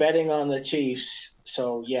would be betting on the Chiefs.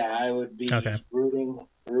 So yeah, I would be rooting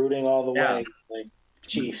all the way. Like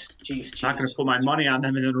Chiefs. Not going to put my money on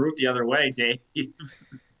them and then root the other way, Dave.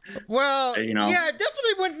 Well, yeah,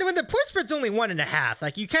 definitely. When the point spread's only 1.5,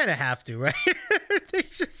 like, you kind of have to, right?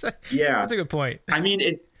 That's a good point. I mean,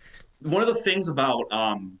 one of the things about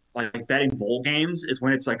like betting bowl games is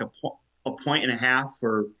when it's like a 1.5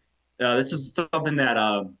 for This is something that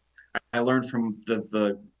I learned from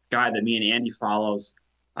the guy that me and Andy follows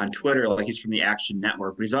on Twitter. Like he's from the Action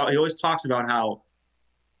Network, but he always talks about how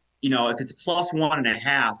if it's plus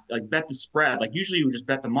 1.5, like bet the spread. Like usually you would just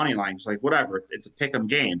bet the money line. It's like whatever. It's a pick 'em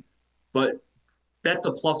game, but bet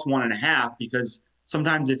the plus 1.5 because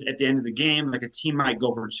sometimes if at the end of the game, like a team might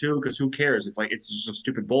go for two because who cares? It's like it's just a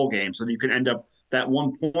stupid bowl game. So you could end up that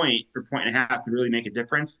 1 point or point and a half could really make a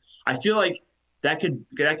difference. I feel like that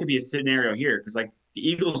could be a scenario here because like the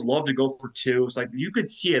Eagles love to go for two. It's like you could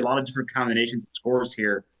see a lot of different combinations of scores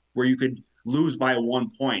here where you could lose by 1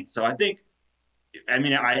 point. So I think I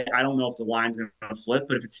mean, I don't know if the line's going to flip,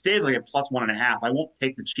 but if it stays like at plus 1.5, I won't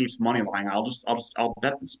take the Chiefs money line. I'll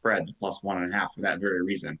bet the spread the plus 1.5 for that very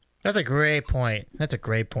reason. That's a great point. That's a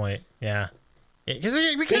great point. Yeah. Because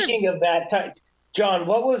Speaking of that, John,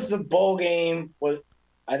 what was the bowl game?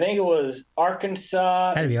 I think it was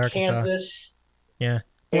Arkansas Had to be and Arkansas. Kansas. Yeah.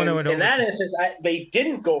 And in that instance, they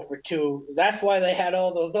didn't go for two. That's why they had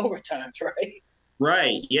all those overtimes, right?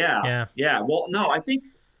 Right. Yeah. Yeah. Well, no, I think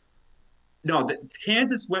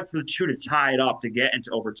Kansas went for the two to tie it up to get into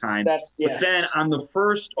overtime. Yes. But then on the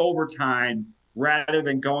first overtime, rather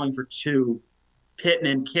than going for two,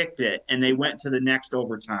 Pittman kicked it, and they went to the next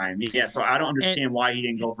overtime. Yeah, so I don't understand why he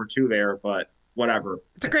didn't go for two there, but whatever.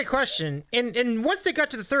 It's a great question. And once they got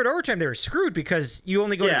to the third overtime, they were screwed because you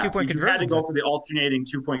only go to 2-point conversions. You had to go for the alternating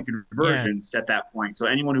 2-point conversions at that point. So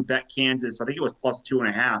anyone who bet Kansas, I think it was plus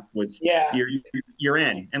 2.5, was you're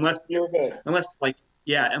in. Unless you're good. Unless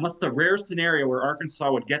the rare scenario where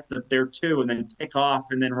Arkansas would get their two and then pick off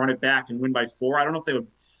and then run it back and win by 4. I don't know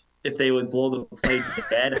if they would blow the play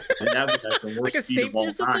dead. I mean, that would be like the worst feat of all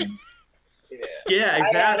time. Yeah,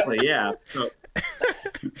 exactly. So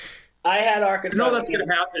I had Arkansas. No, that's going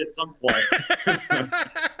to happen at some point.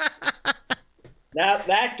 Now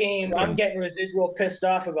that game, I'm getting residual pissed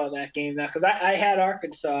off about that game now because I had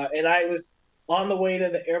Arkansas and I was on the way to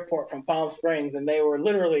the airport from Palm Springs and they were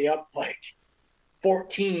literally up like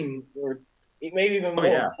 14 or maybe even more.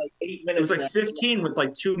 Yeah. Like 8 minutes. It was like 15 with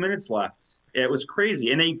like 2 minutes left. It was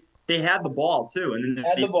crazy, and they had the ball too, and then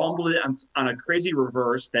they fumbled it on a crazy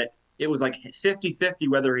reverse that it was like 50-50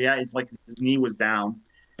 whether his knee was down,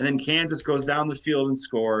 and then Kansas goes down the field and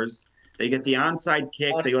scores. They get the onside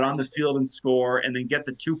kick, they go down the field and score, and then get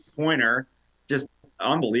the 2-pointer. Just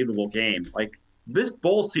unbelievable game. Like this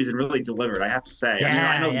bowl season really delivered, I have to say.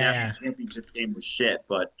 I know the national championship game was shit,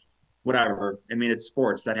 but whatever. I mean, it's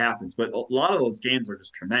sports, that happens. But a lot of those games are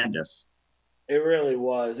just tremendous. It really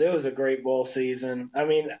was. It was a great bowl season. I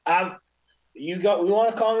mean, we want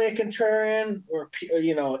to call me a contrarian or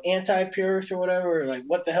anti-purist or whatever. Or like,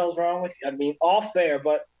 what the hell's wrong with you? I mean, all fair,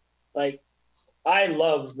 but like, I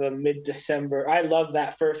love the mid-December. I love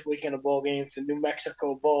that first weekend of bowl games: the New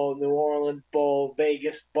Mexico Bowl, New Orleans Bowl,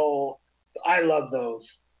 Vegas Bowl. I love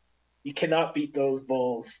those. You cannot beat those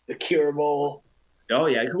bowls. The Cure Bowl. Oh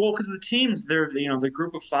yeah, well, because the teams, they're the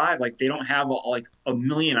group of 5, like they don't have a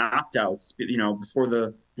million opt-outs, before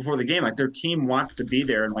the game. Like their team wants to be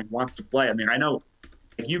there and like wants to play. I mean, I know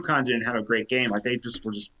like UConn didn't have a great game, like they just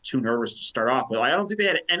were too nervous to start off. But I don't think they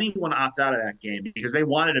had anyone opt out of that game because they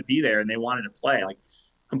wanted to be there and they wanted to play. Like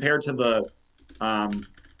compared to the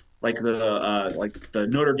the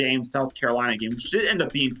Notre Dame South Carolina game, which did end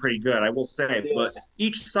up being pretty good, I will say. But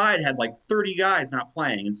each side had like 30 guys not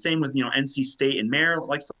playing, and same with NC State and Maryland.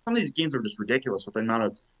 Like some of these games are just ridiculous with the amount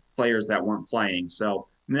of players that weren't playing. So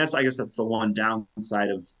I mean, I guess that's the one downside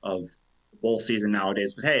of bowl season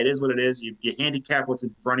nowadays. But hey, it is what it is. You handicap what's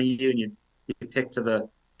in front of you, and you pick to the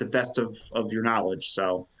best of your knowledge.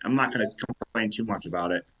 So I'm not going to complain too much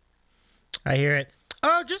about it. I hear it.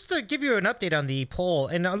 Just to give you an update on the poll,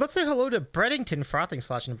 and let's say hello to Breddington Frothing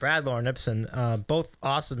Slash and Brad Lauren Ibsen, both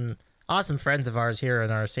awesome friends of ours here in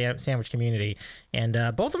our sandwich community, and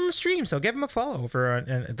both of them stream, so give them a follow over on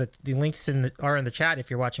the links are in the chat if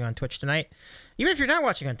you're watching on Twitch tonight. Even if you're not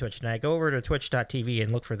watching on Twitch tonight, go over to twitch.tv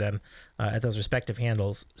and look for them at those respective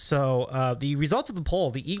handles. So the results of the poll: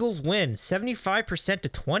 the Eagles win 75% to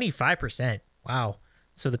 25%. Wow.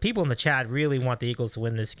 So the people in the chat really want the Eagles to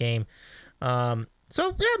win this game. So,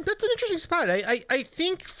 yeah, that's an interesting spot. I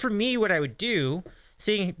think for me, what I would do,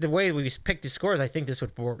 seeing the way we picked the scores, I think this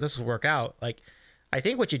would work out. Like, I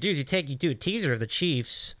think what you do is you do a teaser of the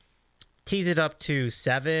Chiefs, tease it up to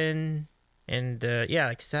 7, and, like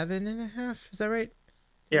 7.5. Is that right?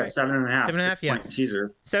 Yeah, 7.5. 7.5, yeah.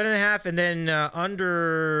 Teaser. 7.5, and then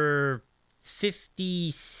under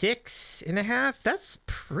 56.5. That's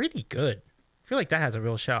pretty good. I feel like that has a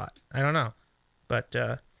real shot. I don't know. But,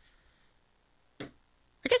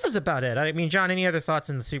 I guess that's about it. I mean, John, any other thoughts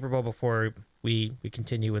in the Super Bowl before we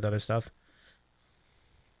continue with other stuff?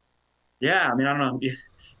 Yeah, I mean, I don't know.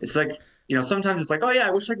 It's like, sometimes it's like, oh yeah,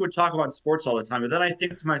 I wish I could talk about sports all the time. But then I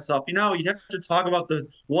think to myself, you'd have to talk about the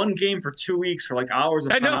one game for 2 weeks for like hours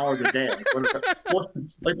I upon know. hours a day.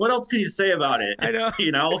 What else can you say about it? I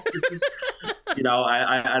know. This is,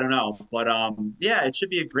 I don't know. But yeah, it should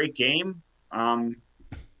be a great game. I'm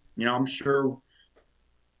sure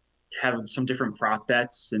have some different prop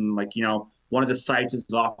bets and like, one of the sites is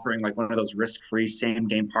offering like one of those risk-free same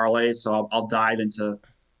game parlays. So I'll dive into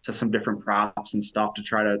some different props and stuff to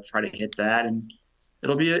try to hit that, and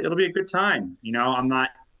it'll be a good time. I'm not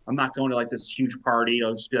going to like this huge party.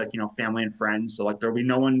 It'll just be like, family and friends. So like there'll be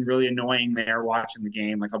no one really annoying there watching the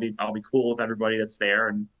game. Like I'll be cool with everybody that's there.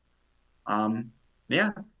 And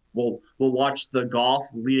yeah, we'll watch the golf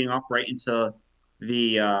leading up right into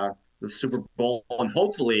the Super Bowl, and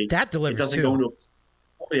hopefully That it delivers doesn't too. go into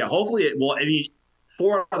yeah, hopefully it will. I mean,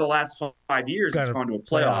 4 of the last 5 years, Got it's a gone to a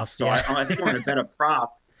playoff, playoff. So yeah. I think I'm going to bet a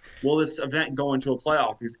prop. Will this event go into a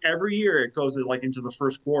playoff? Because every year it goes like into the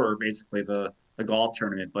first quarter, basically the golf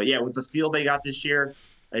tournament. But yeah, with the field they got this year,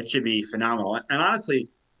 it should be phenomenal. And honestly,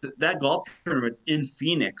 that golf tournament's in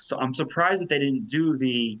Phoenix, so I'm surprised that they didn't do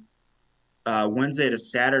the Wednesday to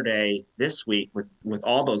Saturday this week with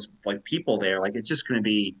all those like people there. Like it's just going to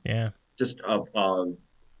be Yeah. just a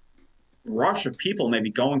rush of people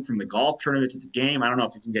maybe going from the golf tournament to the game. I don't know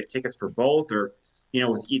if you can get tickets for both, or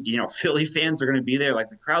with Philly fans are going to be there. Like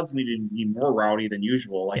the crowd's going to be more rowdy than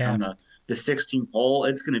usual. Like Yeah. on the 16th hole,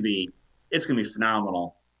 it's going to be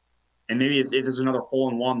phenomenal. And maybe if there's another hole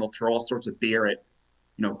in one, they'll throw all sorts of beer at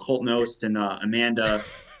Colt Knost and Amanda.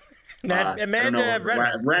 I don't know, Amanda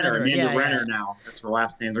Renner. Amanda Yeah, Renner. yeah. Now that's her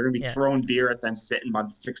last name. They're going to be Yeah. throwing beer at them sitting by the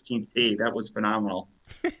 16th tee. That was phenomenal.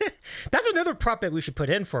 That's another prop bet we should put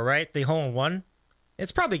in for, right? The hole in one.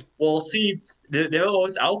 It's probably Well, see,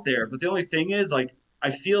 it's out there, but the only thing is, like, I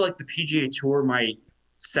feel like the PGA Tour might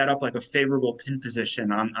set up like a favorable pin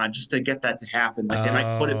position on just to get that to happen. Like, they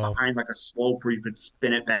might put it oh behind like a slope where you could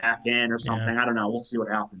spin it back in or yeah. something. I don't know. We'll see what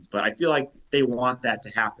happens, but I feel like they want that to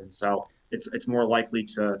happen, so it's more likely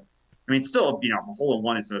to. I mean, still, a hole in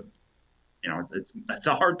one is it's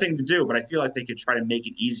a hard thing to do, but I feel like they could try to make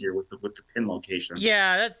it easier with the pin location.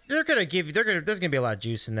 Yeah, there's gonna be a lot of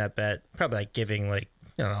juice in that bet. Probably like giving like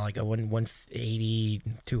like a 180,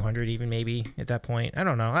 200 even maybe at that point. I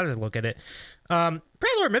don't know. How does it look at it? Brad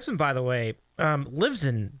Lord Mipson, by the way, lives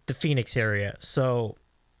in the Phoenix area, so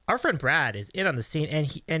our friend Brad is in on the scene,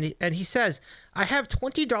 and he says, "I have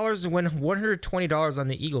 $20 to win $120 on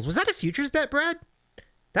the Eagles." Was that a futures bet, Brad?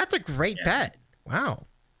 That's a great bet. Wow.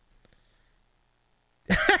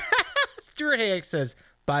 Stuart Hayek says,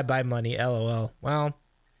 bye money, LOL. Well,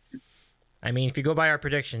 I mean, if you go by our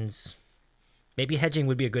predictions, maybe hedging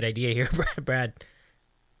would be a good idea here, Brad.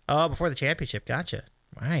 Oh, before the championship. Gotcha.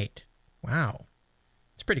 Right. Wow.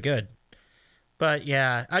 It's pretty good. But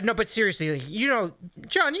yeah, no, but seriously,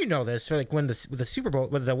 John, you know this, like with the Super Bowl,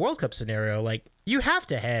 with the World Cup scenario, like you have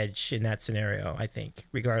to hedge in that scenario, I think,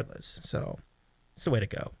 regardless. So it's the way to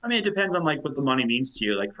go. I mean, it depends on like what the money means to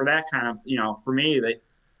you. Like for that kind of, for me, that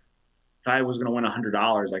if I was going to win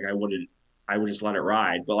 $100, like I would just let it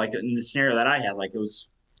ride. But like in the scenario that I had, like it was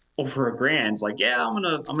over $1,000. It's like, yeah, I'm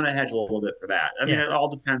gonna hedge a little bit for that. I mean, Yeah. it all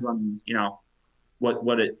depends on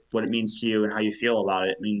what it means to you and how you feel about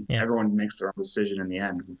it. I mean, Yeah. everyone makes their own decision in the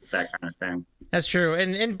end with that kind of thing. That's true,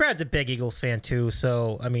 and Brad's a big Eagles fan too.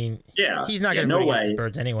 So I mean, Yeah, he's not going to no root against way. the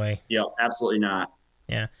Birds anyway. Yeah, absolutely not.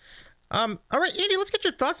 Yeah. All right, Andy, let's get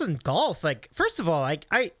your thoughts on golf. Like, first of all, I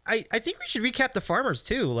think we should recap the Farmers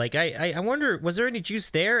too. Like, I wonder, was there any juice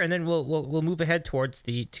there? And then we'll move ahead towards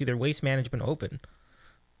to their Waste Management Open.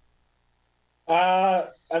 I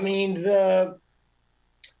mean, the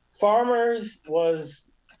Farmers it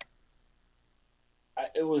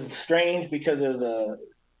was strange because of the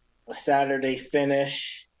Saturday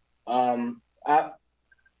finish. I'm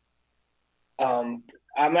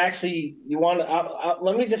actually.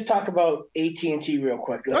 Let me just talk about AT&T real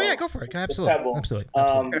quick. Oh yeah, go for it. Absolutely, Pebble. absolutely.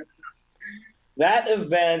 That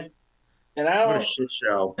event, and I don't. What a shit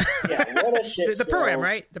show. Yeah, what a shit. The show. pro-am,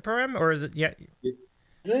 right? The pro-am, or is it? Yeah.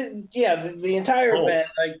 The entire event,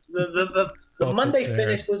 like the Both Monday there.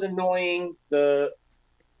 finish was annoying.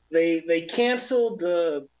 They canceled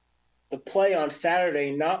the play on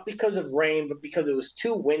Saturday not because of rain, but because it was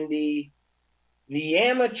too windy. The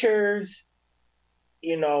amateurs,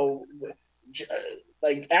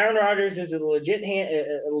 like Aaron Rodgers is a legit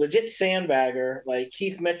sandbagger. Like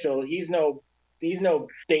Keith Mitchell, he's no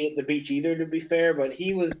day at the beach either, to be fair. But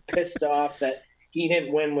he was pissed off that he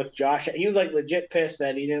didn't win with Josh. He was like legit pissed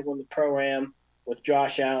that he didn't win the Pro-Am with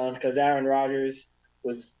Josh Allen because Aaron Rodgers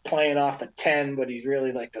was playing off a 10, but he's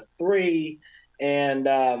really like a 3. And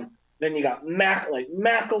Then you got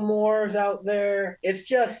Macklemore's out there.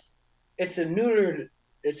 It's a neutered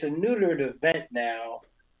event now,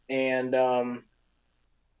 and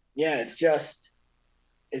yeah, it's just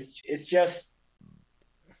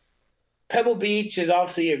Pebble Beach is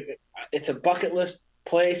obviously it's a bucket list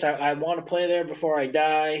place. I want to play there before I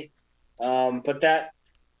die, but that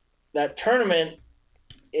tournament,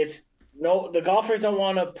 the golfers don't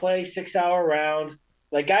want to play 6 hour rounds.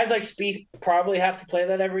 Like guys like Spieth probably have to play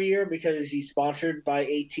that every year because he's sponsored by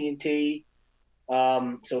AT&T.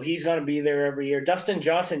 So he's going to be there every year. Dustin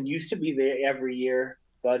Johnson used to be there every year,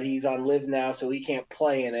 but he's on Live now, so he can't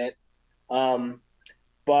play in it.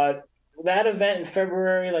 But that event in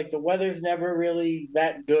February, like the weather's never really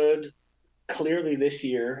that good. Clearly this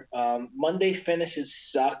year, Monday finishes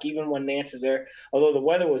suck even when Nance is there. Although the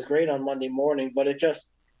weather was great on Monday morning, but it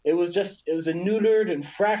was a neutered and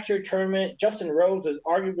fractured tournament. Justin Rose is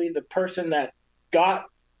arguably the person that got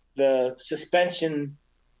the suspension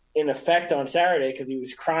in effect on Saturday because he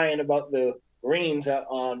was crying about the greens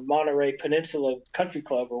on Monterey Peninsula Country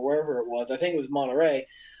Club or wherever it was. I think it was Monterey,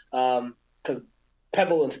 because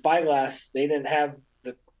Pebble and Spyglass, they didn't have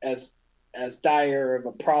as dire of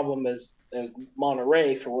a problem as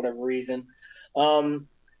Monterey for whatever reason.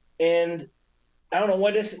 And I don't know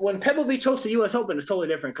when Pebble Beach hosts the U.S. Open, it's totally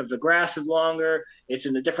different because the grass is longer, it's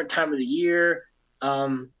in a different time of the year,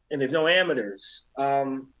 and there's no amateurs.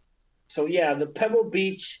 So yeah, the Pebble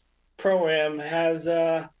Beach Pro-Am has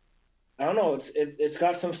I don't know, it's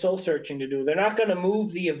got some soul searching to do. They're not going to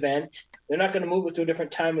move the event. They're not going to move it to a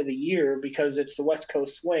different time of the year because it's the West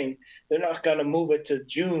Coast swing. They're not going to move it to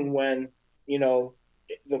June when,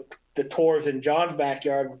 the tour's in John's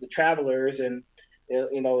backyard with the Travelers and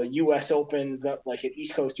a U.S. Open's not like an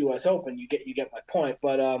East Coast U.S. Open. You get my point.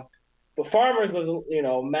 But Farmers was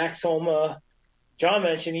Max Homa. John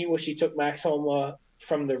mentioned he wished he took Max Homa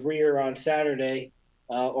from the rear on Saturday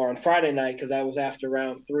or on Friday night because I was after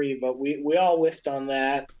round 3. But we all whiffed on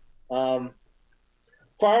that.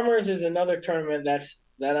 Farmers is another tournament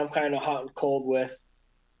that I'm kind of hot and cold with.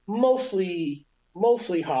 Mostly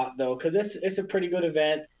hot though because it's a pretty good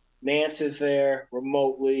event. Nance is there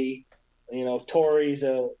remotely. Torrey's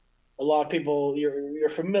a lot of people. You're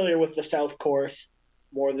familiar with the South Course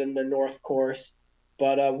more than the North Course,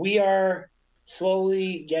 but we are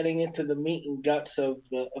slowly getting into the meat and guts of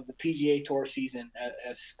the PGA Tour season.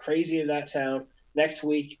 As crazy as that sounds, next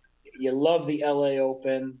week you love the LA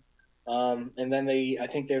Open, and then I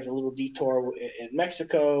think there's a little detour in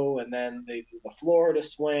Mexico, and then they do the Florida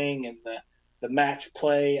swing and the match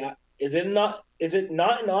play. Is it not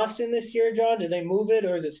in Austin this year, John? Did they move it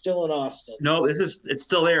or is it still in Austin? No, it's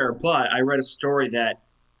still there. But I read a story that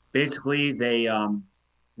basically they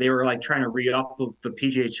were like trying to re-up the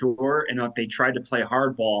PGA Tour, and they tried to play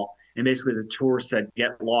hardball, and basically the tour said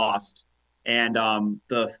get lost. And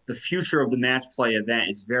the future of the match play event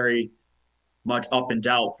is very much up in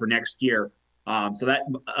doubt for next year. So that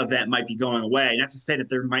event might be going away. Not to say that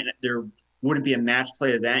there wouldn't be a match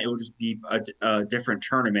play event. It would just be a different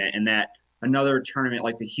tournament, and that another tournament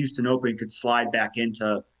like the Houston Open could slide back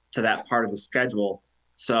into that part of the schedule.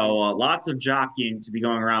 So lots of jockeying to be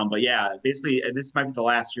going around. But yeah, basically this might be the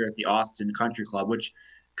last year at the Austin Country Club, which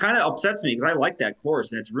kind of upsets me because I like that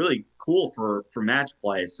course and it's really cool for match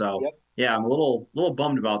play. So yep. Yeah, I'm a little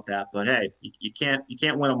bummed about that. But hey, you can't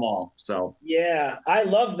win them all. So yeah, I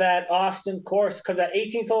love that Austin course because that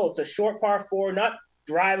 18th hole, it's a short par 4, not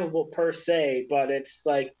drivable per se, but it's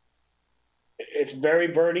very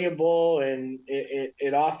birdieable and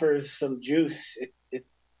it offers some juice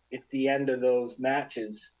at the end of those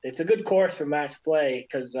matches. It's a good course for match play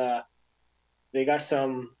because they got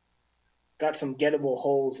some gettable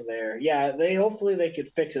holes there. Yeah, hopefully they could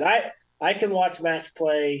fix it. I can watch match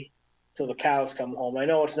play till the cows come home. I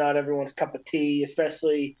know it's not everyone's cup of tea,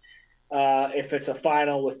 especially if it's a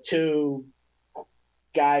final with 2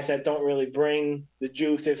 guys that don't really bring the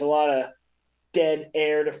juice. There's a lot of dead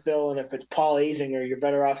air to fill, and if it's Paul Azinger, you're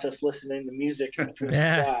better off just listening to music in between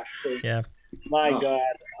the shots. Yeah. My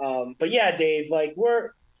God. But yeah, Dave, like we're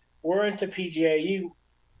into PGA.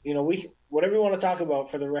 We whatever you want to talk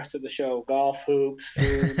about for the rest of the show, golf, hoops,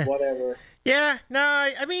 food, whatever. Yeah, no,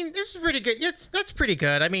 I mean this is pretty good. That's pretty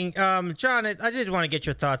good. I mean, John, I did want to get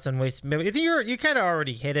your thoughts on waste. I think you kind of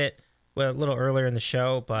already hit it a little earlier in the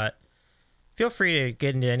show, but feel free to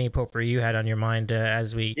get into any potpourri you had on your mind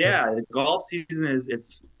as we. Yeah, the golf season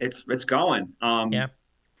it's going. Yeah.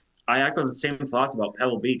 I echo the same thoughts about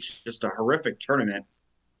Pebble Beach. Just a horrific tournament,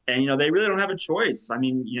 and they really don't have a choice. I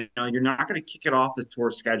mean, you're not going to kick it off the tour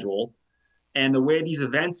schedule, and the way these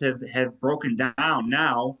events have broken down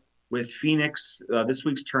now with Phoenix this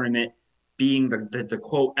week's tournament being the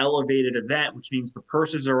quote elevated event, which means the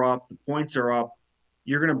purses are up, the points are up.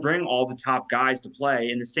 You're going to bring all the top guys to play.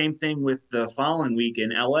 And the same thing with the following week in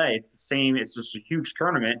LA. It's the same. It's just a huge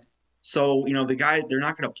tournament. So, the guys, they're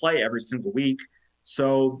not going to play every single week.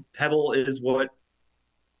 So Pebble is what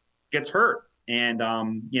gets hurt. And,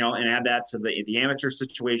 and add that to the amateur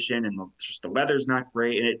situation, and just the weather's not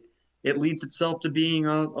great. And it leads itself to being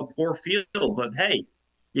a poor field. But hey,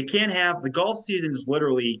 you can't have, the golf season is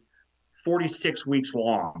literally 46 weeks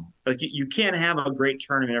long. Like you can't have a great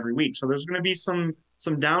tournament every week. So there's going to be some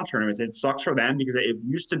down tournaments. It sucks for them because it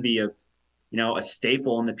used to be a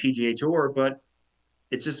staple in the PGA Tour, but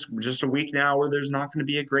it's just a week now where there's not going to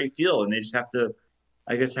be a great field, and they just have to,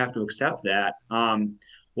 I guess, accept that.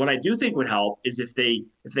 What I do think would help is if they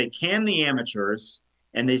can the amateurs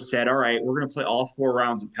and they said, all right, we're going to play all 4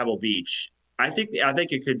 rounds at Pebble Beach. I think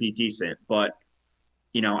it could be decent, but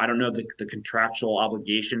I don't know the contractual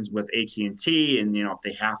obligations with AT&T and, if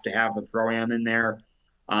they have to have the pro-am in there.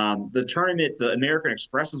 The tournament, the American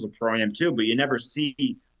Express is a pro-am too, but you never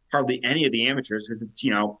see hardly any of the amateurs because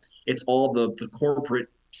it's all the corporate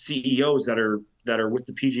CEOs that are with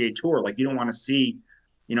the PGA Tour. Like you don't want to see,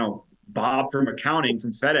 Bob from accounting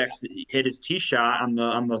from FedEx hit his tee shot on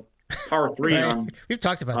the par 3 right. on We've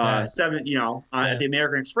talked about that 7, at the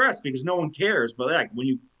American Express because no one cares. But like when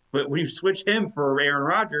you switch him for Aaron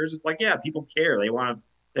Rodgers, it's like, yeah, people care. They want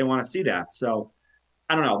to see that. So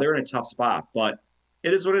I don't know. They're in a tough spot, but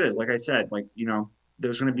it is what it is. Like I said,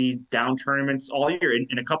 there's going to be down tournaments all year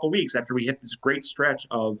in a couple of weeks after we hit this great stretch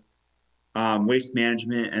of Waste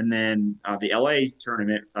Management and then the LA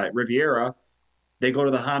tournament at Riviera. They go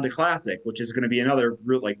to the Honda Classic, which is going to be another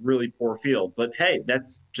really poor field. But hey,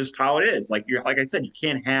 that's just how it is. Like I said, you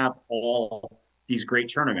can't have all these great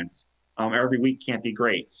tournaments. Every week can't be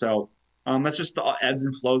great. So that's just the ebbs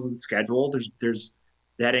and flows of the schedule. There's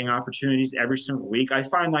betting opportunities every single week. I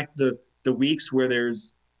find like the weeks where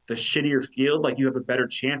there's the shittier field, like you have a better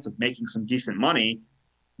chance of making some decent money.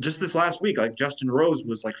 Just this last week, like Justin Rose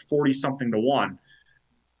was like 40 something to 1.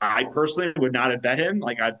 I personally would not have bet him.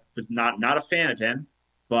 Like I was not a fan of him,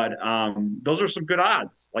 but those are some good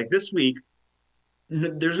odds. Like this week,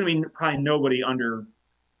 there's going to be probably nobody under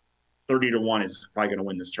 30 to 1 is probably going to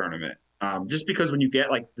win this tournament. Just because when you get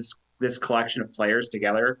like this collection of players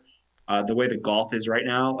together, the way the golf is right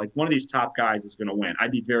now, like one of these top guys is going to win. I'd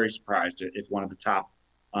be very surprised if one of the top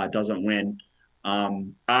doesn't win. For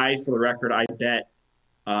the record, I bet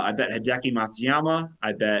Hideki Matsuyama.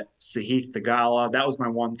 I bet Sahith Theegala. That was my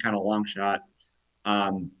one kind of long shot.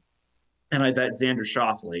 And I bet Xander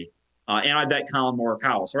Schauffele. And I bet Colin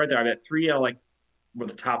Morikawa. So right there, I bet 3 out of were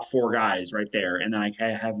the top 4 guys right there. And then I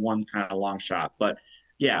have one kind of long shot. But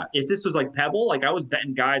yeah, if this was like Pebble, like I was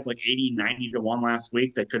betting guys like 80, 90 to 1 last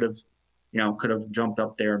week that could have jumped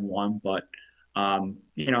up there and won. But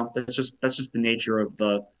that's just the nature of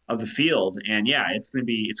the field. And yeah, it's gonna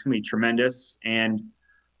be tremendous. And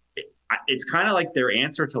it's kind of like their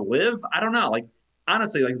answer to Live. I don't know. Like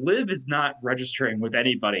honestly, like Live is not registering with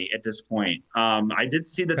anybody at this point. I did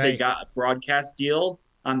see that they got a broadcast deal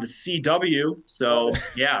on the CW. So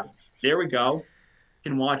yeah, there we go.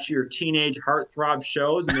 You can watch your teenage heartthrob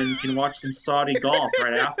shows, and then you can watch some Saudi golf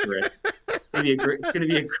right after it. It's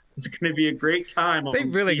gonna be a great time on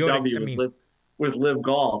CW with Live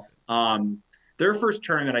Golf. Their first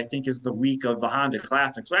tournament, I think, is the week of the Honda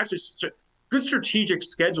Classic. So actually, good strategic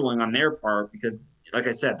scheduling on their part because, like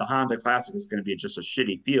I said, the Honda Classic is going to be just a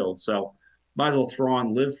shitty field. So might as well throw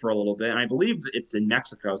on Live for a little bit. And I believe it's in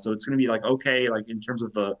Mexico, so it's going to be okay, like in terms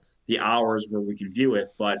of the hours where we can view it.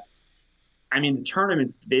 But I mean, the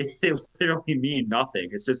tournaments they literally mean nothing.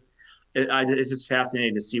 It's just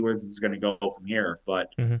fascinating to see where this is going to go from here. But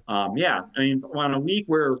yeah, I mean, on a week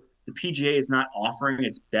where the PGA is not offering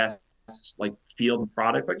its best field and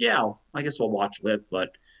product, yeah, I guess we'll watch Live, but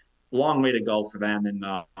long way to go for them. And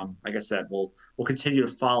like I said, we'll continue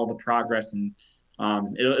to follow the progress, and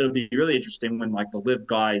it'll be really interesting when the Live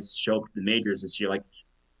guys show up at the majors this year.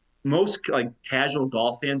 Most casual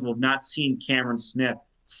golf fans will have not seen Cameron Smith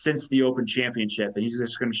since the Open Championship, and he's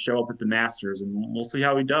just going to show up at the Masters, and we'll see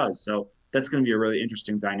how he does. So that's going to be a really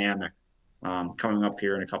interesting dynamic coming up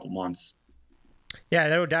here in a couple months. Yeah,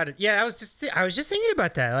 no doubt. Yeah, I was just thinking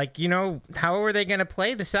about that. How are they going to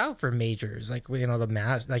play this out for majors? Like you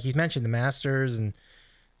mentioned, the Masters, and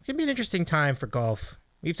it's going to be an interesting time for golf.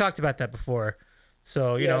 We've talked about that before.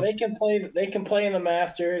 So they can play in the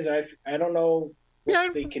Masters. I don't know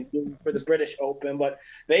what they can do for the British Open, but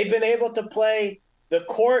they've been able to play.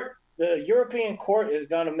 The European court is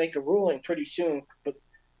going to make a ruling pretty soon,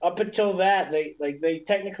 but up until that, they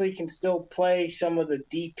technically can still play some of the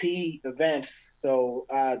DP events. So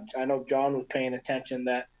I know John was paying attention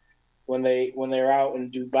that when they were out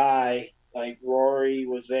in Dubai, like Rory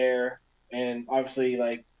was there, and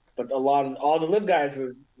obviously but all the live guys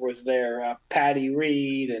was there. Patty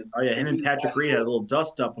Reed and Oh yeah, him and Patrick Reed had a little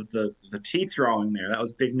dust up with the tea throwing there. That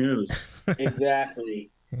was big news.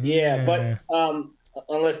 Exactly. Yeah, but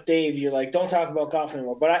unless Dave, you're like, don't talk about golf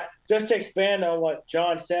anymore. But just to expand on what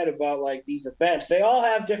John said about like these events, they all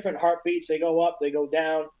have different heartbeats. They go up, they go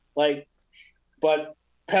down. But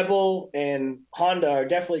Pebble and Honda are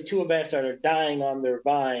definitely two events that are dying on their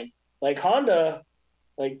vine. Like Honda,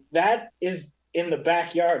 like that is in the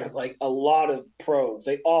backyard of like a lot of pros.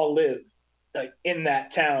 They all live like in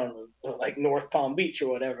that town, like North Palm Beach or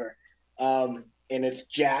whatever. And it's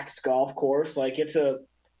Jack's golf course. Like it's a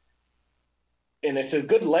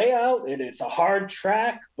good layout and it's a hard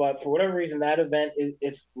track, but for whatever reason, that event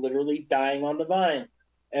it's literally dying on the vine.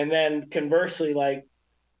 And then conversely, like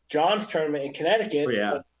John's tournament in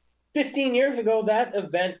Connecticut, 15 years ago, that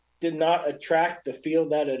event did not attract the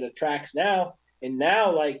field that it attracts now. And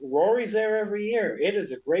now, like Rory's there every year. It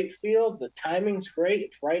is a great field. The timing's great.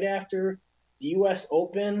 It's right after the U.S.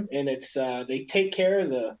 Open, and it's they take care of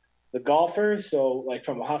the golfers. So, like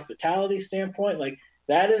from a hospitality standpoint, like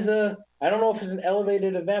that is I don't know if it's an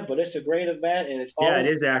elevated event, but it's a great event, and it's always... Yeah,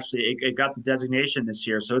 it is actually. It got the designation this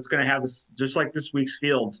year, so it's going to have this just like this week's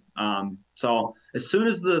field. So as soon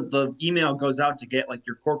as the email goes out to get like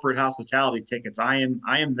your corporate hospitality tickets, I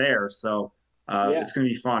am there. So it's going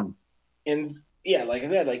to be fun. And yeah, like I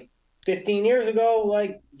said, like 15 years ago,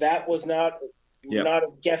 like that was not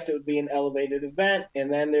have guessed it would be an elevated event.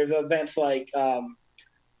 And then there's events like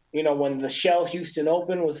when the Shell Houston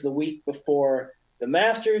Open was the week before the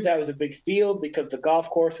Masters, that was a big field because the golf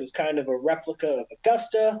course was kind of a replica of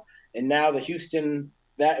Augusta, and now the Houston,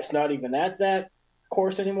 that it's not even at that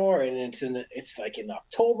course anymore, and it's like in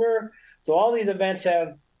October. So all these events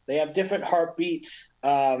have different heartbeats.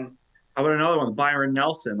 How about another one, Byron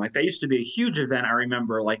Nelson? Like that used to be a huge event. I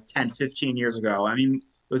remember like 10, 15 years ago. I mean, it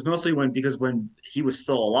was mostly when he was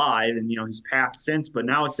still alive, and he's passed since. But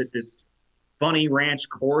now it's at this Bunny Ranch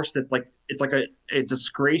course that's like a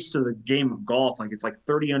disgrace to the game of golf. Like it's like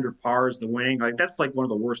 30 under pars the winning. Like that's like one of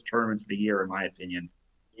the worst tournaments of the year in my opinion.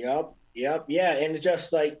 Yep, yeah, and it's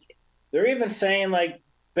just like they're even saying like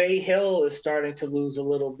Bay Hill is starting to lose a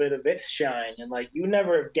little bit of its shine, and like you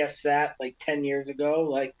never have guessed that like 10 years ago.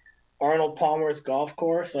 Like Arnold Palmer's golf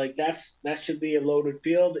course, like that should be a loaded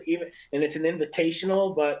field, and it's an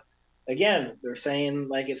invitational, but again, they're saying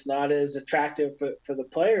like it's not as attractive for the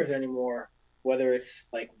players anymore, whether it's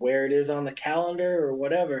like where it is on the calendar or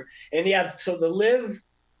whatever. And yeah, so the live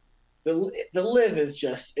is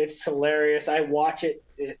just, it's hilarious. I watch it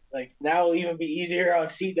like now it'll even be easier on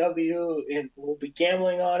CW and we'll be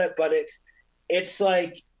gambling on it, but it's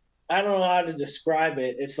like, I don't know how to describe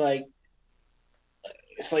it. It's like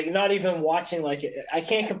not even watching, like I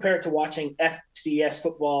can't compare it to watching FCS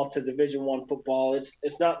football to Division I football.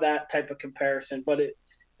 It's not that type of comparison, but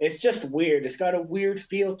it's just weird. It's got a weird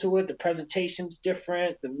feel to it. The presentation's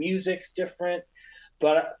different. The music's different.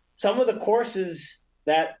 But some of the courses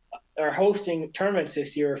that are hosting tournaments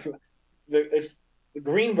this year, it's the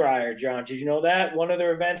Greenbrier, John. Did you know that? One of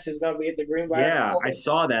their events is going to be at the Greenbrier. Yeah, course. I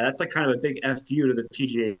saw that. That's like kind of a big FU to the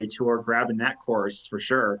PGA Tour grabbing that course for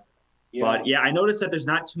sure. Yeah. But yeah, I noticed that there's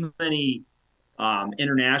not too many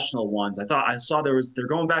international ones. I saw they're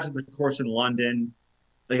going back to the course in London.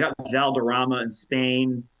 They got Valderrama in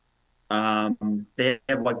Spain. They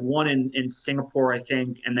have like one in Singapore, I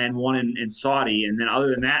think, and then one in Saudi. And then other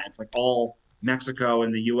than that, it's like all Mexico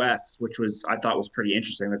and the US, which I thought was pretty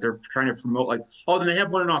interesting that they're trying to promote then they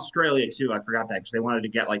have one in Australia too. I forgot that because they wanted to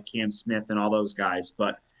get like Cam Smith and all those guys.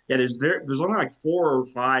 But yeah, there's only like 4 or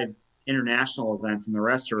 5 international events and the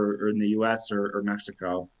rest are in the US or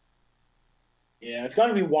Mexico. Yeah, it's going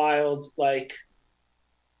to be wild. Like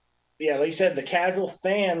you said, the casual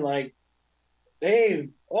fan, like, hey,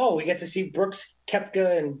 we get to see Brooks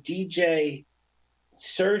Koepka and DJ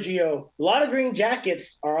Sergio. A lot of green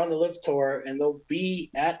jackets are on the Live Tour, and they'll be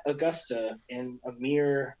at Augusta in a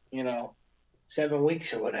mere, 7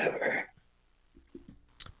 weeks or whatever.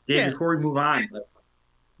 Dave, before we move on,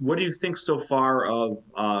 what do you think so far of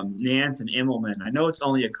Nance and Immelman? I know it's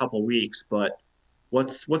only a couple weeks, but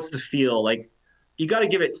what's the feel? Like, you got to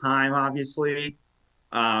give it time, obviously,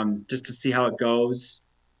 just to see how it goes.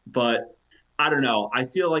 But I don't know. I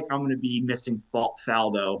feel like I'm going to be missing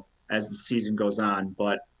Faldo as the season goes on,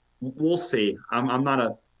 but we'll see. I'm not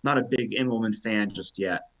a big Immelman fan just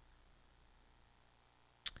yet.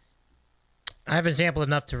 I haven't sampled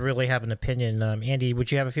enough to really have an opinion. Andy,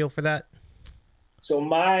 would you have a feel for that? So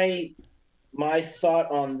my thought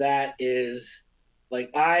on that is,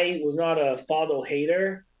 like, I was not a Faldo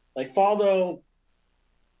hater. Like, Faldo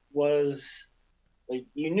was, like,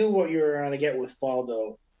 you knew what you were going to get with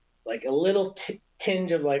Faldo. Like, a little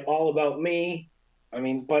tinge of, like, all about me. I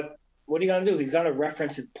mean, but what are you going to do? He's going to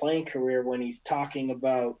reference his playing career when he's talking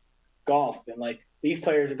about golf. And, like, these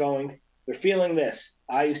players are they're feeling this.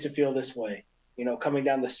 I used to feel this way, you know, coming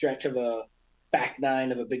down the stretch of a back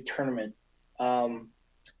nine of a big tournament.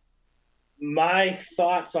 My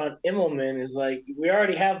thoughts on Immelman is, like, we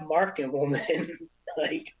already have Mark Immelman.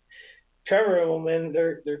 Like, Trevor Immelman,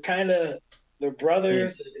 they're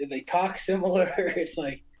brothers. They talk similar. It's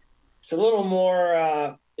like, it's a little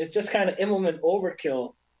more, it's just kind of Immelman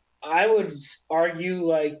overkill. I would argue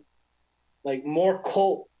like more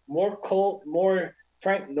Colt, more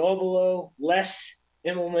Frank Nobilo, less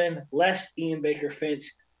Immelman, less Ian Baker Finch,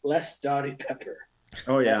 less Dottie Pepper.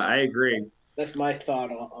 Oh yeah, I agree. That's my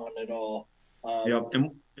thought on it all. Yep,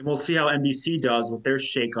 and we'll see how NBC does with their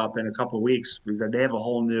shakeup in a couple of weeks, because they have a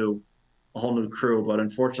whole new crew. But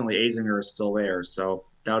unfortunately, Azinger is still there, so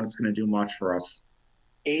doubt it's going to do much for us.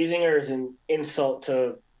 Azinger is an insult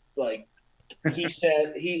to, like, he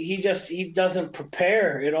said he doesn't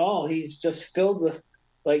prepare at all. He's just filled with,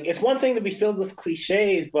 like, it's one thing to be filled with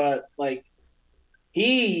cliches, but like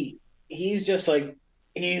he's just like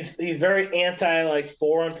he's very anti, like,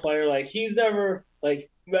 foreign player. Like, he's never,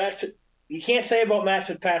 like, you can't say about Matt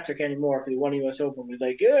Fitzpatrick anymore because he won the U.S. Open. He's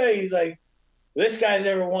like, yeah, he's like, this guy's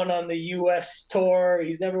never won on the U.S. tour.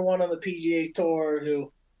 He's never won on the PGA tour.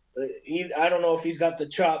 I don't know if he's got the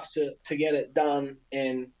chops to get it done.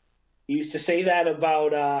 And he used to say that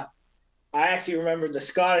about I actually remember the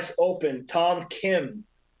Scottish Open, Tom Kim,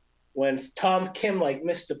 when Tom Kim, like,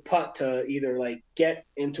 missed a putt to either, like, get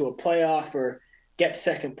into a playoff or get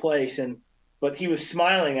second place, but he was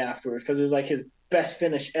smiling afterwards because it was like his best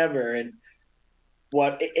finish ever. And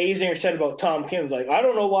what Azinger said about Tom Kim was like, I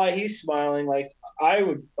don't know why he's smiling. Like, I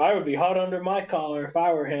would be hot under my collar if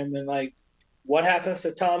I were him. And, like, what happens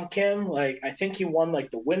to Tom Kim? Like, I think he won,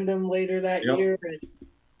 like, the Wyndham later that year, and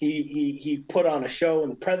he put on a show in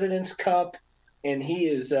the President's Cup, and he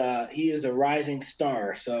is a rising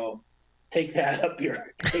star. So take that,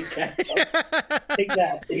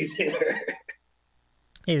 Azinger.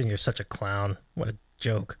 Azinger's such a clown. What a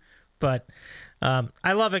joke. But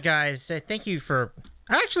I love it, guys. Thank you for...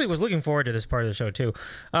 I actually was looking forward to this part of the show, too.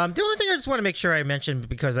 The only thing I just want to make sure I mentioned,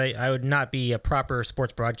 because I would not be a proper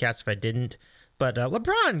sports broadcast if I didn't, but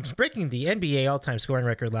LeBron breaking the NBA all-time scoring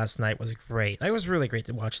record last night was great. It was really great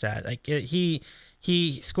to watch that. Like, he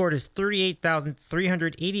scored his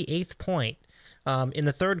 38,388th point in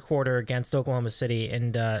the third quarter against Oklahoma City,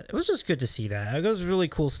 and it was just good to see that. It was really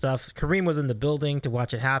cool stuff. Kareem was in the building to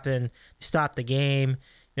watch it happen. He stopped the game,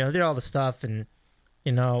 did all the stuff, and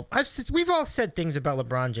we've all said things about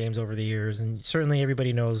LeBron James over the years, and certainly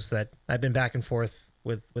everybody knows that I've been back and forth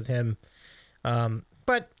with him.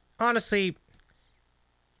 But honestly,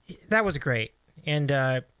 that was great,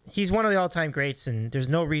 and he's one of the all-time greats, and there's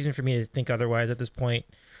no reason for me to think otherwise at this point.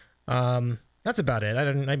 That's about it. I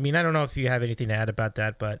don't know if you have anything to add about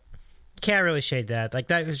that, but can't really shade that. Like,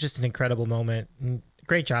 that was just an incredible moment.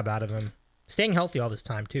 Great job out of him. Staying healthy all this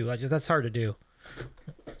time, too. Like, that's hard to do.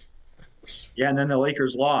 Yeah, and then the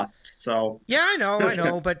Lakers lost. So yeah, I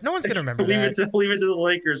know, but no one's gonna remember leave that. Leave it to the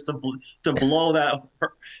Lakers to blow that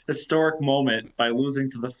historic moment by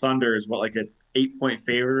losing to the Thunder is like an 8-point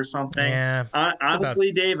favorite or something. Yeah.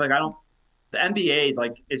 Honestly, Dave, like, the NBA,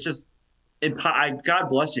 like, it's just. God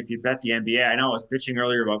bless you if you bet the NBA. I know I was bitching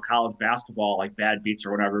earlier about college basketball, like bad beats or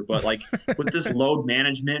whatever, but like with this load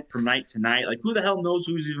management from night to night, like, who the hell knows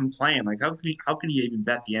who's even playing? Like, how can you even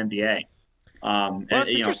bet the NBA?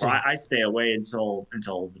 So I stay away until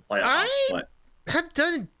the playoffs. But have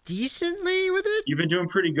done decently with it. You've been doing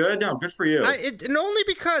pretty good. No, good for you. And only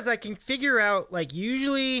because I can figure out, like,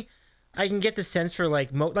 usually I can get the sense for, like,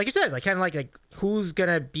 like you said, like, kind of like who's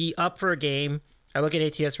gonna be up for a game. I look at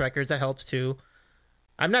ATS records. That helps too.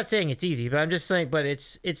 I'm not saying it's easy, but I'm just saying. But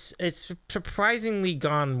it's surprisingly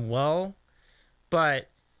gone well. But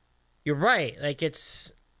you're right. Like,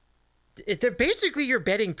 they're basically you're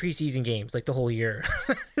betting preseason games like the whole year.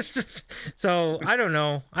 So I don't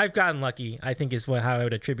know. I've gotten lucky, I think, is how I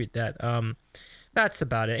would attribute that. That's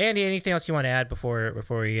about it. Andy, anything else you want to add before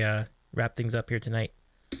we wrap things up here tonight?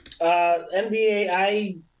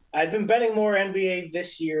 NBA, I've been betting more NBA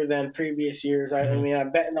this year than previous years. I mean,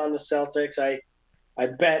 I'm betting on the Celtics. I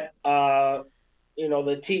bet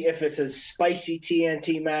if it's a spicy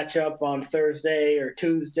TNT matchup on Thursday or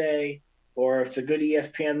Tuesday, or if it's a good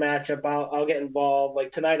ESPN matchup, I'll get involved.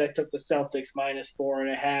 Like tonight, I took the Celtics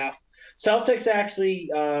 -4.5. Celtics actually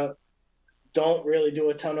don't really do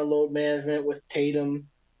a ton of load management with Tatum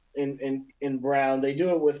in Brown. They do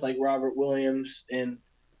it with like Robert Williams and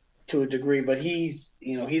to a degree, but he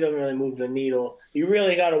doesn't really move the needle. You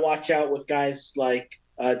really got to watch out with guys like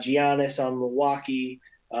Giannis on Milwaukee,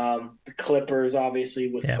 the Clippers, obviously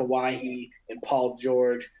with Kawhi and Paul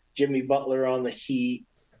George, Jimmy Butler on the Heat.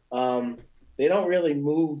 They don't really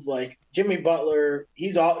move like Jimmy Butler.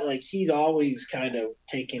 He's always kind of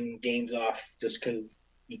taking games off just because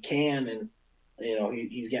he can, and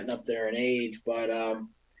he's getting up there in age. But the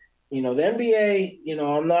NBA,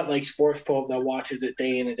 I'm not like Sports Pope that watches it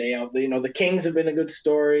day in and day out. The Kings have been a good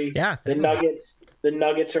story. Yeah, the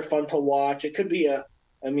Nuggets are fun to watch. It could be a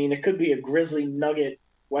Grizzly Nugget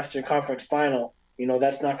Western Conference final.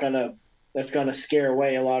 That's gonna scare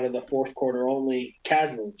away a lot of the fourth quarter only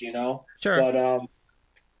casuals. Sure. But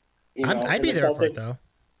I'd be there for it though.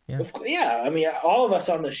 Yeah. I mean, all of us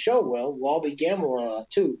on the show will. We'll all be gambling on it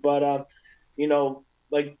too. But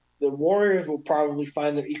like the Warriors will probably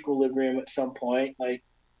find their equilibrium at some point. Like,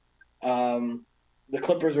 the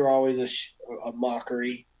Clippers are always a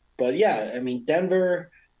mockery. But yeah, I mean,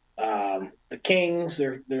 Denver, the Kings,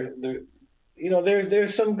 there's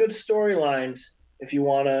some good storylines if you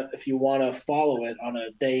wanna follow it on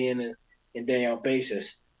a day in and day out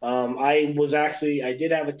basis. I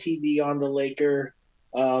did have a TV on the Laker.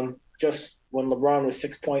 Just when LeBron was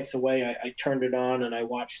 6 points away, I turned it on and I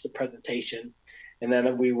watched the presentation. And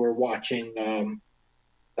then we were watching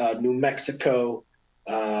New Mexico,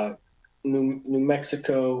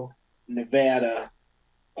 Nevada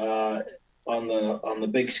on the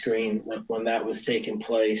big screen when that was taking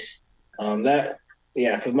place.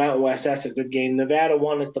 Because Mountain West, that's a good game. Nevada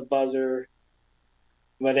won at the buzzer.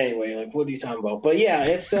 But anyway, like, what are you talking about? But yeah,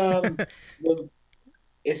 it's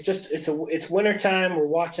it's wintertime. We're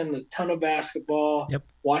watching a ton of basketball. Yep.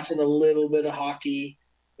 Watching a little bit of hockey.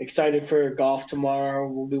 Excited for golf tomorrow.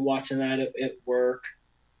 We'll be watching that at work.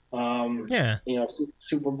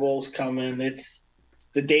 Super Bowl's coming.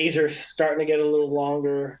 The days are starting to get a little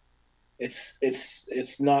longer.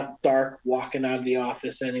 It's not dark walking out of the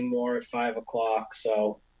office anymore at 5 o'clock.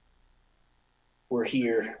 So we're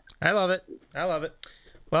here. I love it.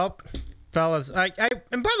 Well, fellas, and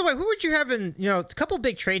by the way, who would you have in? A couple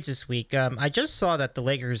big trades this week. I just saw that the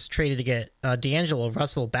Lakers traded to get D'Angelo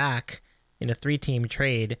Russell back in a 3-team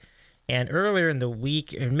trade, and earlier in the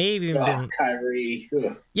week, it may have even been Kyrie.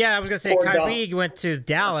 Ugh. Yeah, I was gonna say Kyrie went to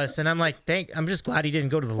Dallas, and I'm like, I'm just glad he didn't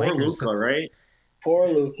go to the Lakers. Poor Luka, right? Poor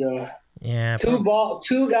Luka. Yeah.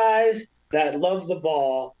 Two guys that love the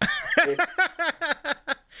ball.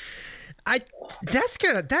 I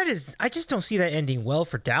just don't see that ending well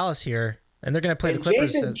for Dallas here, and they're gonna play the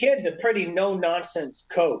Clippers. Jason Kidd's a pretty no nonsense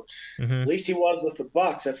coach. Mm-hmm. At least he was with the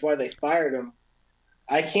Bucks. That's why they fired him.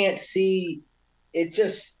 I can't see it.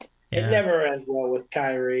 It never ends well with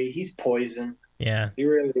Kyrie. He's poison. Yeah, he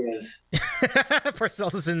really is.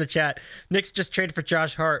 Parcells is in the chat. Knicks just traded for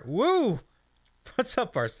Josh Hart. Woo! What's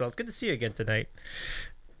up, Parcells? Good to see you again tonight.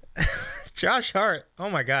 Josh Hart. Oh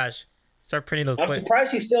my gosh. Start printing those. I'm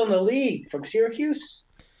surprised he's still in the league from Syracuse.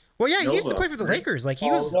 Well, yeah, he used to play for the Lakers. Like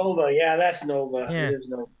he was Nova. Yeah, that's Nova. Yeah. It is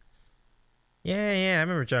Nova. Yeah, I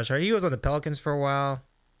remember Josh Hart. He was on the Pelicans for a while.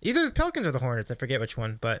 Either the Pelicans or the Hornets. I forget which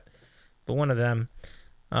one, but one of them.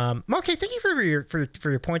 Okay, thank you for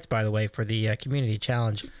your points, by the way, for the community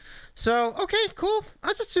challenge. So, okay, cool.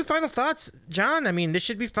 I'll just do final thoughts. John, I mean, this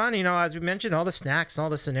should be fun. As we mentioned, all the snacks, all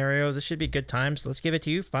the scenarios. This should be good times. So let's give it to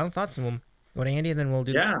you. Final thoughts, and we'll go to Andy, and then we'll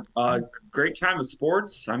do great time of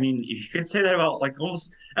sports. I mean, you can say that about like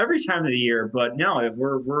almost every time of the year, but no,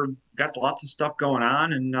 we're got lots of stuff going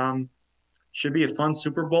on, and should be a fun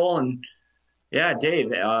Super Bowl. And yeah,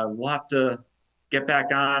 Dave, we'll have to get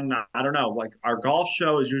back on. I don't know, like our golf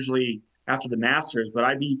show is usually after the Masters, but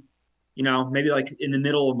I'd be, maybe like in the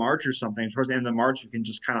middle of March or something. Towards the end of March, we can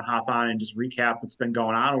just kind of hop on and just recap what's been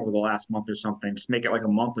going on over the last month or something. Just make it like a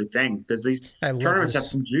monthly thing, because these tournaments have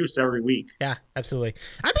some juice every week. Yeah, absolutely.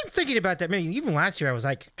 I've been thinking about that. I mean, even last year, I was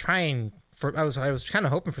like I was kind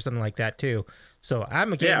of hoping for something like that too. So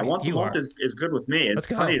I'm again. Yeah, once a month is good with me. It's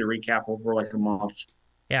plenty to recap over like a month.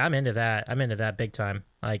 Yeah, I'm into that. I'm into that big time.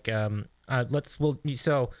 Like, so I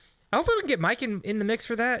hope we can get Mike in the mix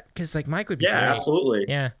for that, because like Mike would be great. Absolutely.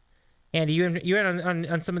 Yeah. Andy, you in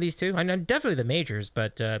on some of these too? I know definitely the majors,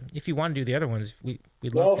 but if you want to do the other ones, we'd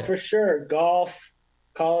love to. For sure. Golf,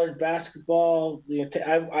 college basketball.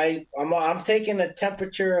 I'm taking the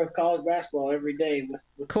temperature of college basketball every day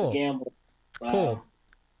with cool. the gamble. Cool.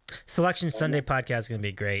 Selection Sunday podcast is gonna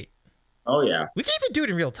be great. Oh yeah. We can even do it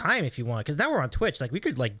in real time if you want, because now we're on Twitch. Like we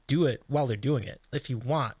could like do it while they're doing it if you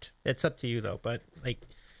want. It's up to you though. But like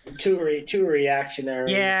Too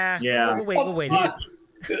reactionary. yeah, Yeah. We'll wait. Fuck.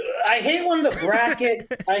 I hate when the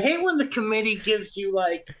bracket. I hate when the committee gives you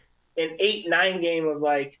like an 8-9 game of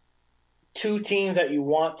like two teams that you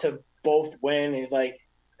want to both win. It's like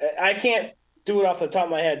I can't do it off the top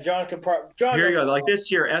of my head. John. Here you go. Like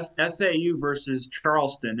this year, FAU versus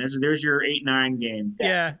Charleston. There's your 8-9 game.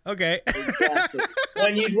 Yeah. Okay. Exactly.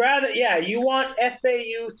 When you'd rather, you want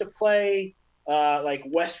FAU to play like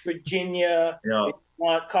West Virginia. Yeah. You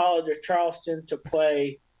want College of Charleston to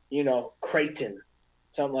play, Creighton,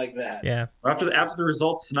 something like that. Yeah. After the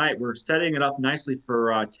results tonight, we're setting it up nicely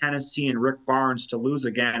for Tennessee and Rick Barnes to lose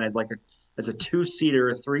again as a 2-seed or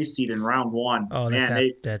a 3-seed in round one. Oh, man,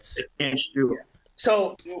 they can't shoot.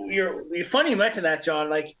 So you're funny you mentioned that, John.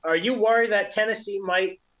 Like, are you worried that Tennessee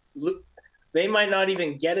might not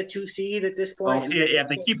even get a 2-seed at this point? Well, see, if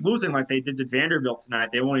they keep losing like they did to Vanderbilt tonight,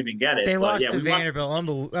 they won't even get it. They lost to we Vanderbilt.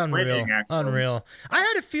 Unreal. I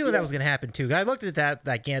had a feeling that was going to happen too. I looked at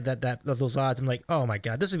those odds. I'm like, oh my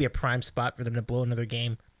god, this would be a prime spot for them to blow another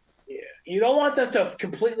game. You don't want them to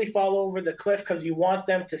completely fall over the cliff because you want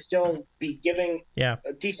them to still be giving a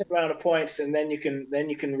decent amount of points, and then you can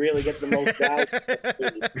really get the most value.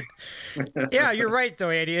 Yeah, you're right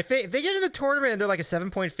though, Andy. If they get in the tournament and they're like a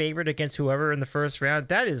 7-point favorite against whoever in the first round,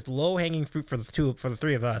 that is low hanging fruit for the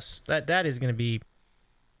three of us. That is going to be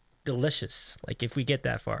delicious. Like if we get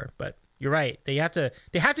that far, but you're right. They have to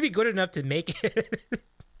be good enough to make it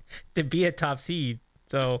to be a top seed.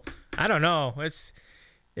 So I don't know.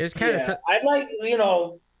 It's kind of. I'd like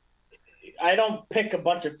I don't pick a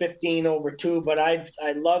bunch of 15 over 2, but I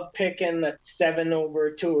love picking a 7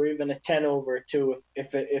 over 2 or even a 10 over 2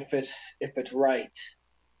 if it's right.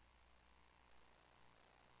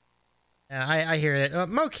 Yeah, I hear it.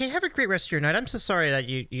 Okay, have a great rest of your night. I'm so sorry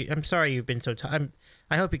that I'm sorry you've been so tired.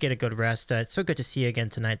 I hope you get a good rest. It's so good to see you again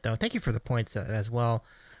tonight, though. Thank you for the points as well.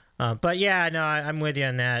 But yeah, no, I'm with you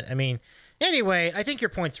on that. I mean, anyway, I think your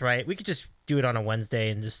point's right. We could just do it on a Wednesday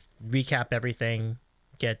and just recap everything.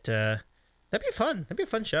 That'd be fun. That'd be a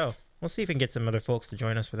fun show. We'll see if we can get some other folks to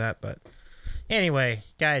join us for that. But anyway,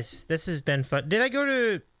 guys, this has been fun. Did I go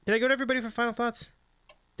to everybody for final thoughts?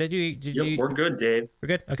 Did you? We're good, Dave. We're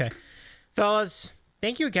good. Okay, fellas.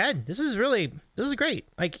 Thank you again. This is great.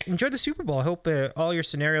 Like, enjoy the Super Bowl. I hope all your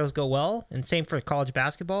scenarios go well, and same for college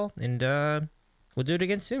basketball. And we'll do it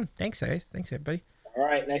again soon. Thanks, guys. Thanks, everybody. All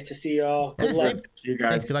right. Nice to see you all. Good luck. See you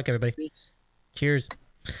guys. Thanks. Good luck, everybody. Peace. Cheers.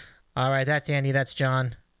 All right. That's Andy. That's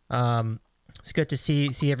John. It's good to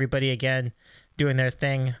see everybody again doing their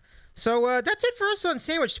thing. So that's it for us on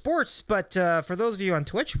Sandwich Sports. But for those of you on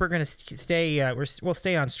Twitch, we're gonna stay. We'll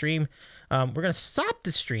stay on stream. We're gonna stop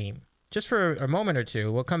the stream just for a moment or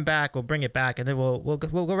two. We'll come back. We'll bring it back, and then we'll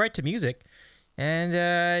go right to music.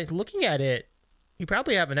 And looking at it, you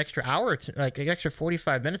probably have an extra hour, like an extra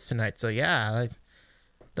 45 minutes tonight. So yeah,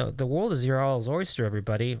 the world is your all's oyster,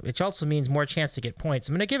 everybody. Which also means more chance to get points.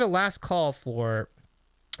 I'm gonna give a last call for.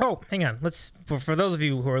 Oh, hang on. For those of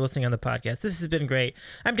you who are listening on the podcast, this has been great.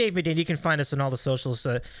 I'm Dave Medina. You can find us on all the socials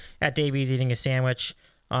at Davey's Eating a Sandwich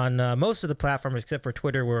on most of the platforms except for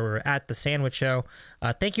Twitter, where we're at The Sandwich Show.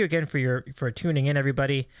 Thank you again for tuning in,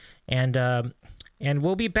 everybody. And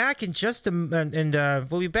we'll be back in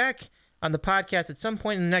we'll be back on the podcast at some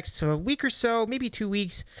point in the next week or so, maybe 2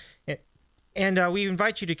 weeks. And we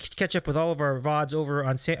invite you to catch up with all of our VODs over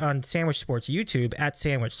on Sandwich Sports YouTube at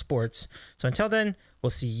Sandwich Sports. So until then, we'll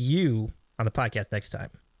see you on the podcast next time.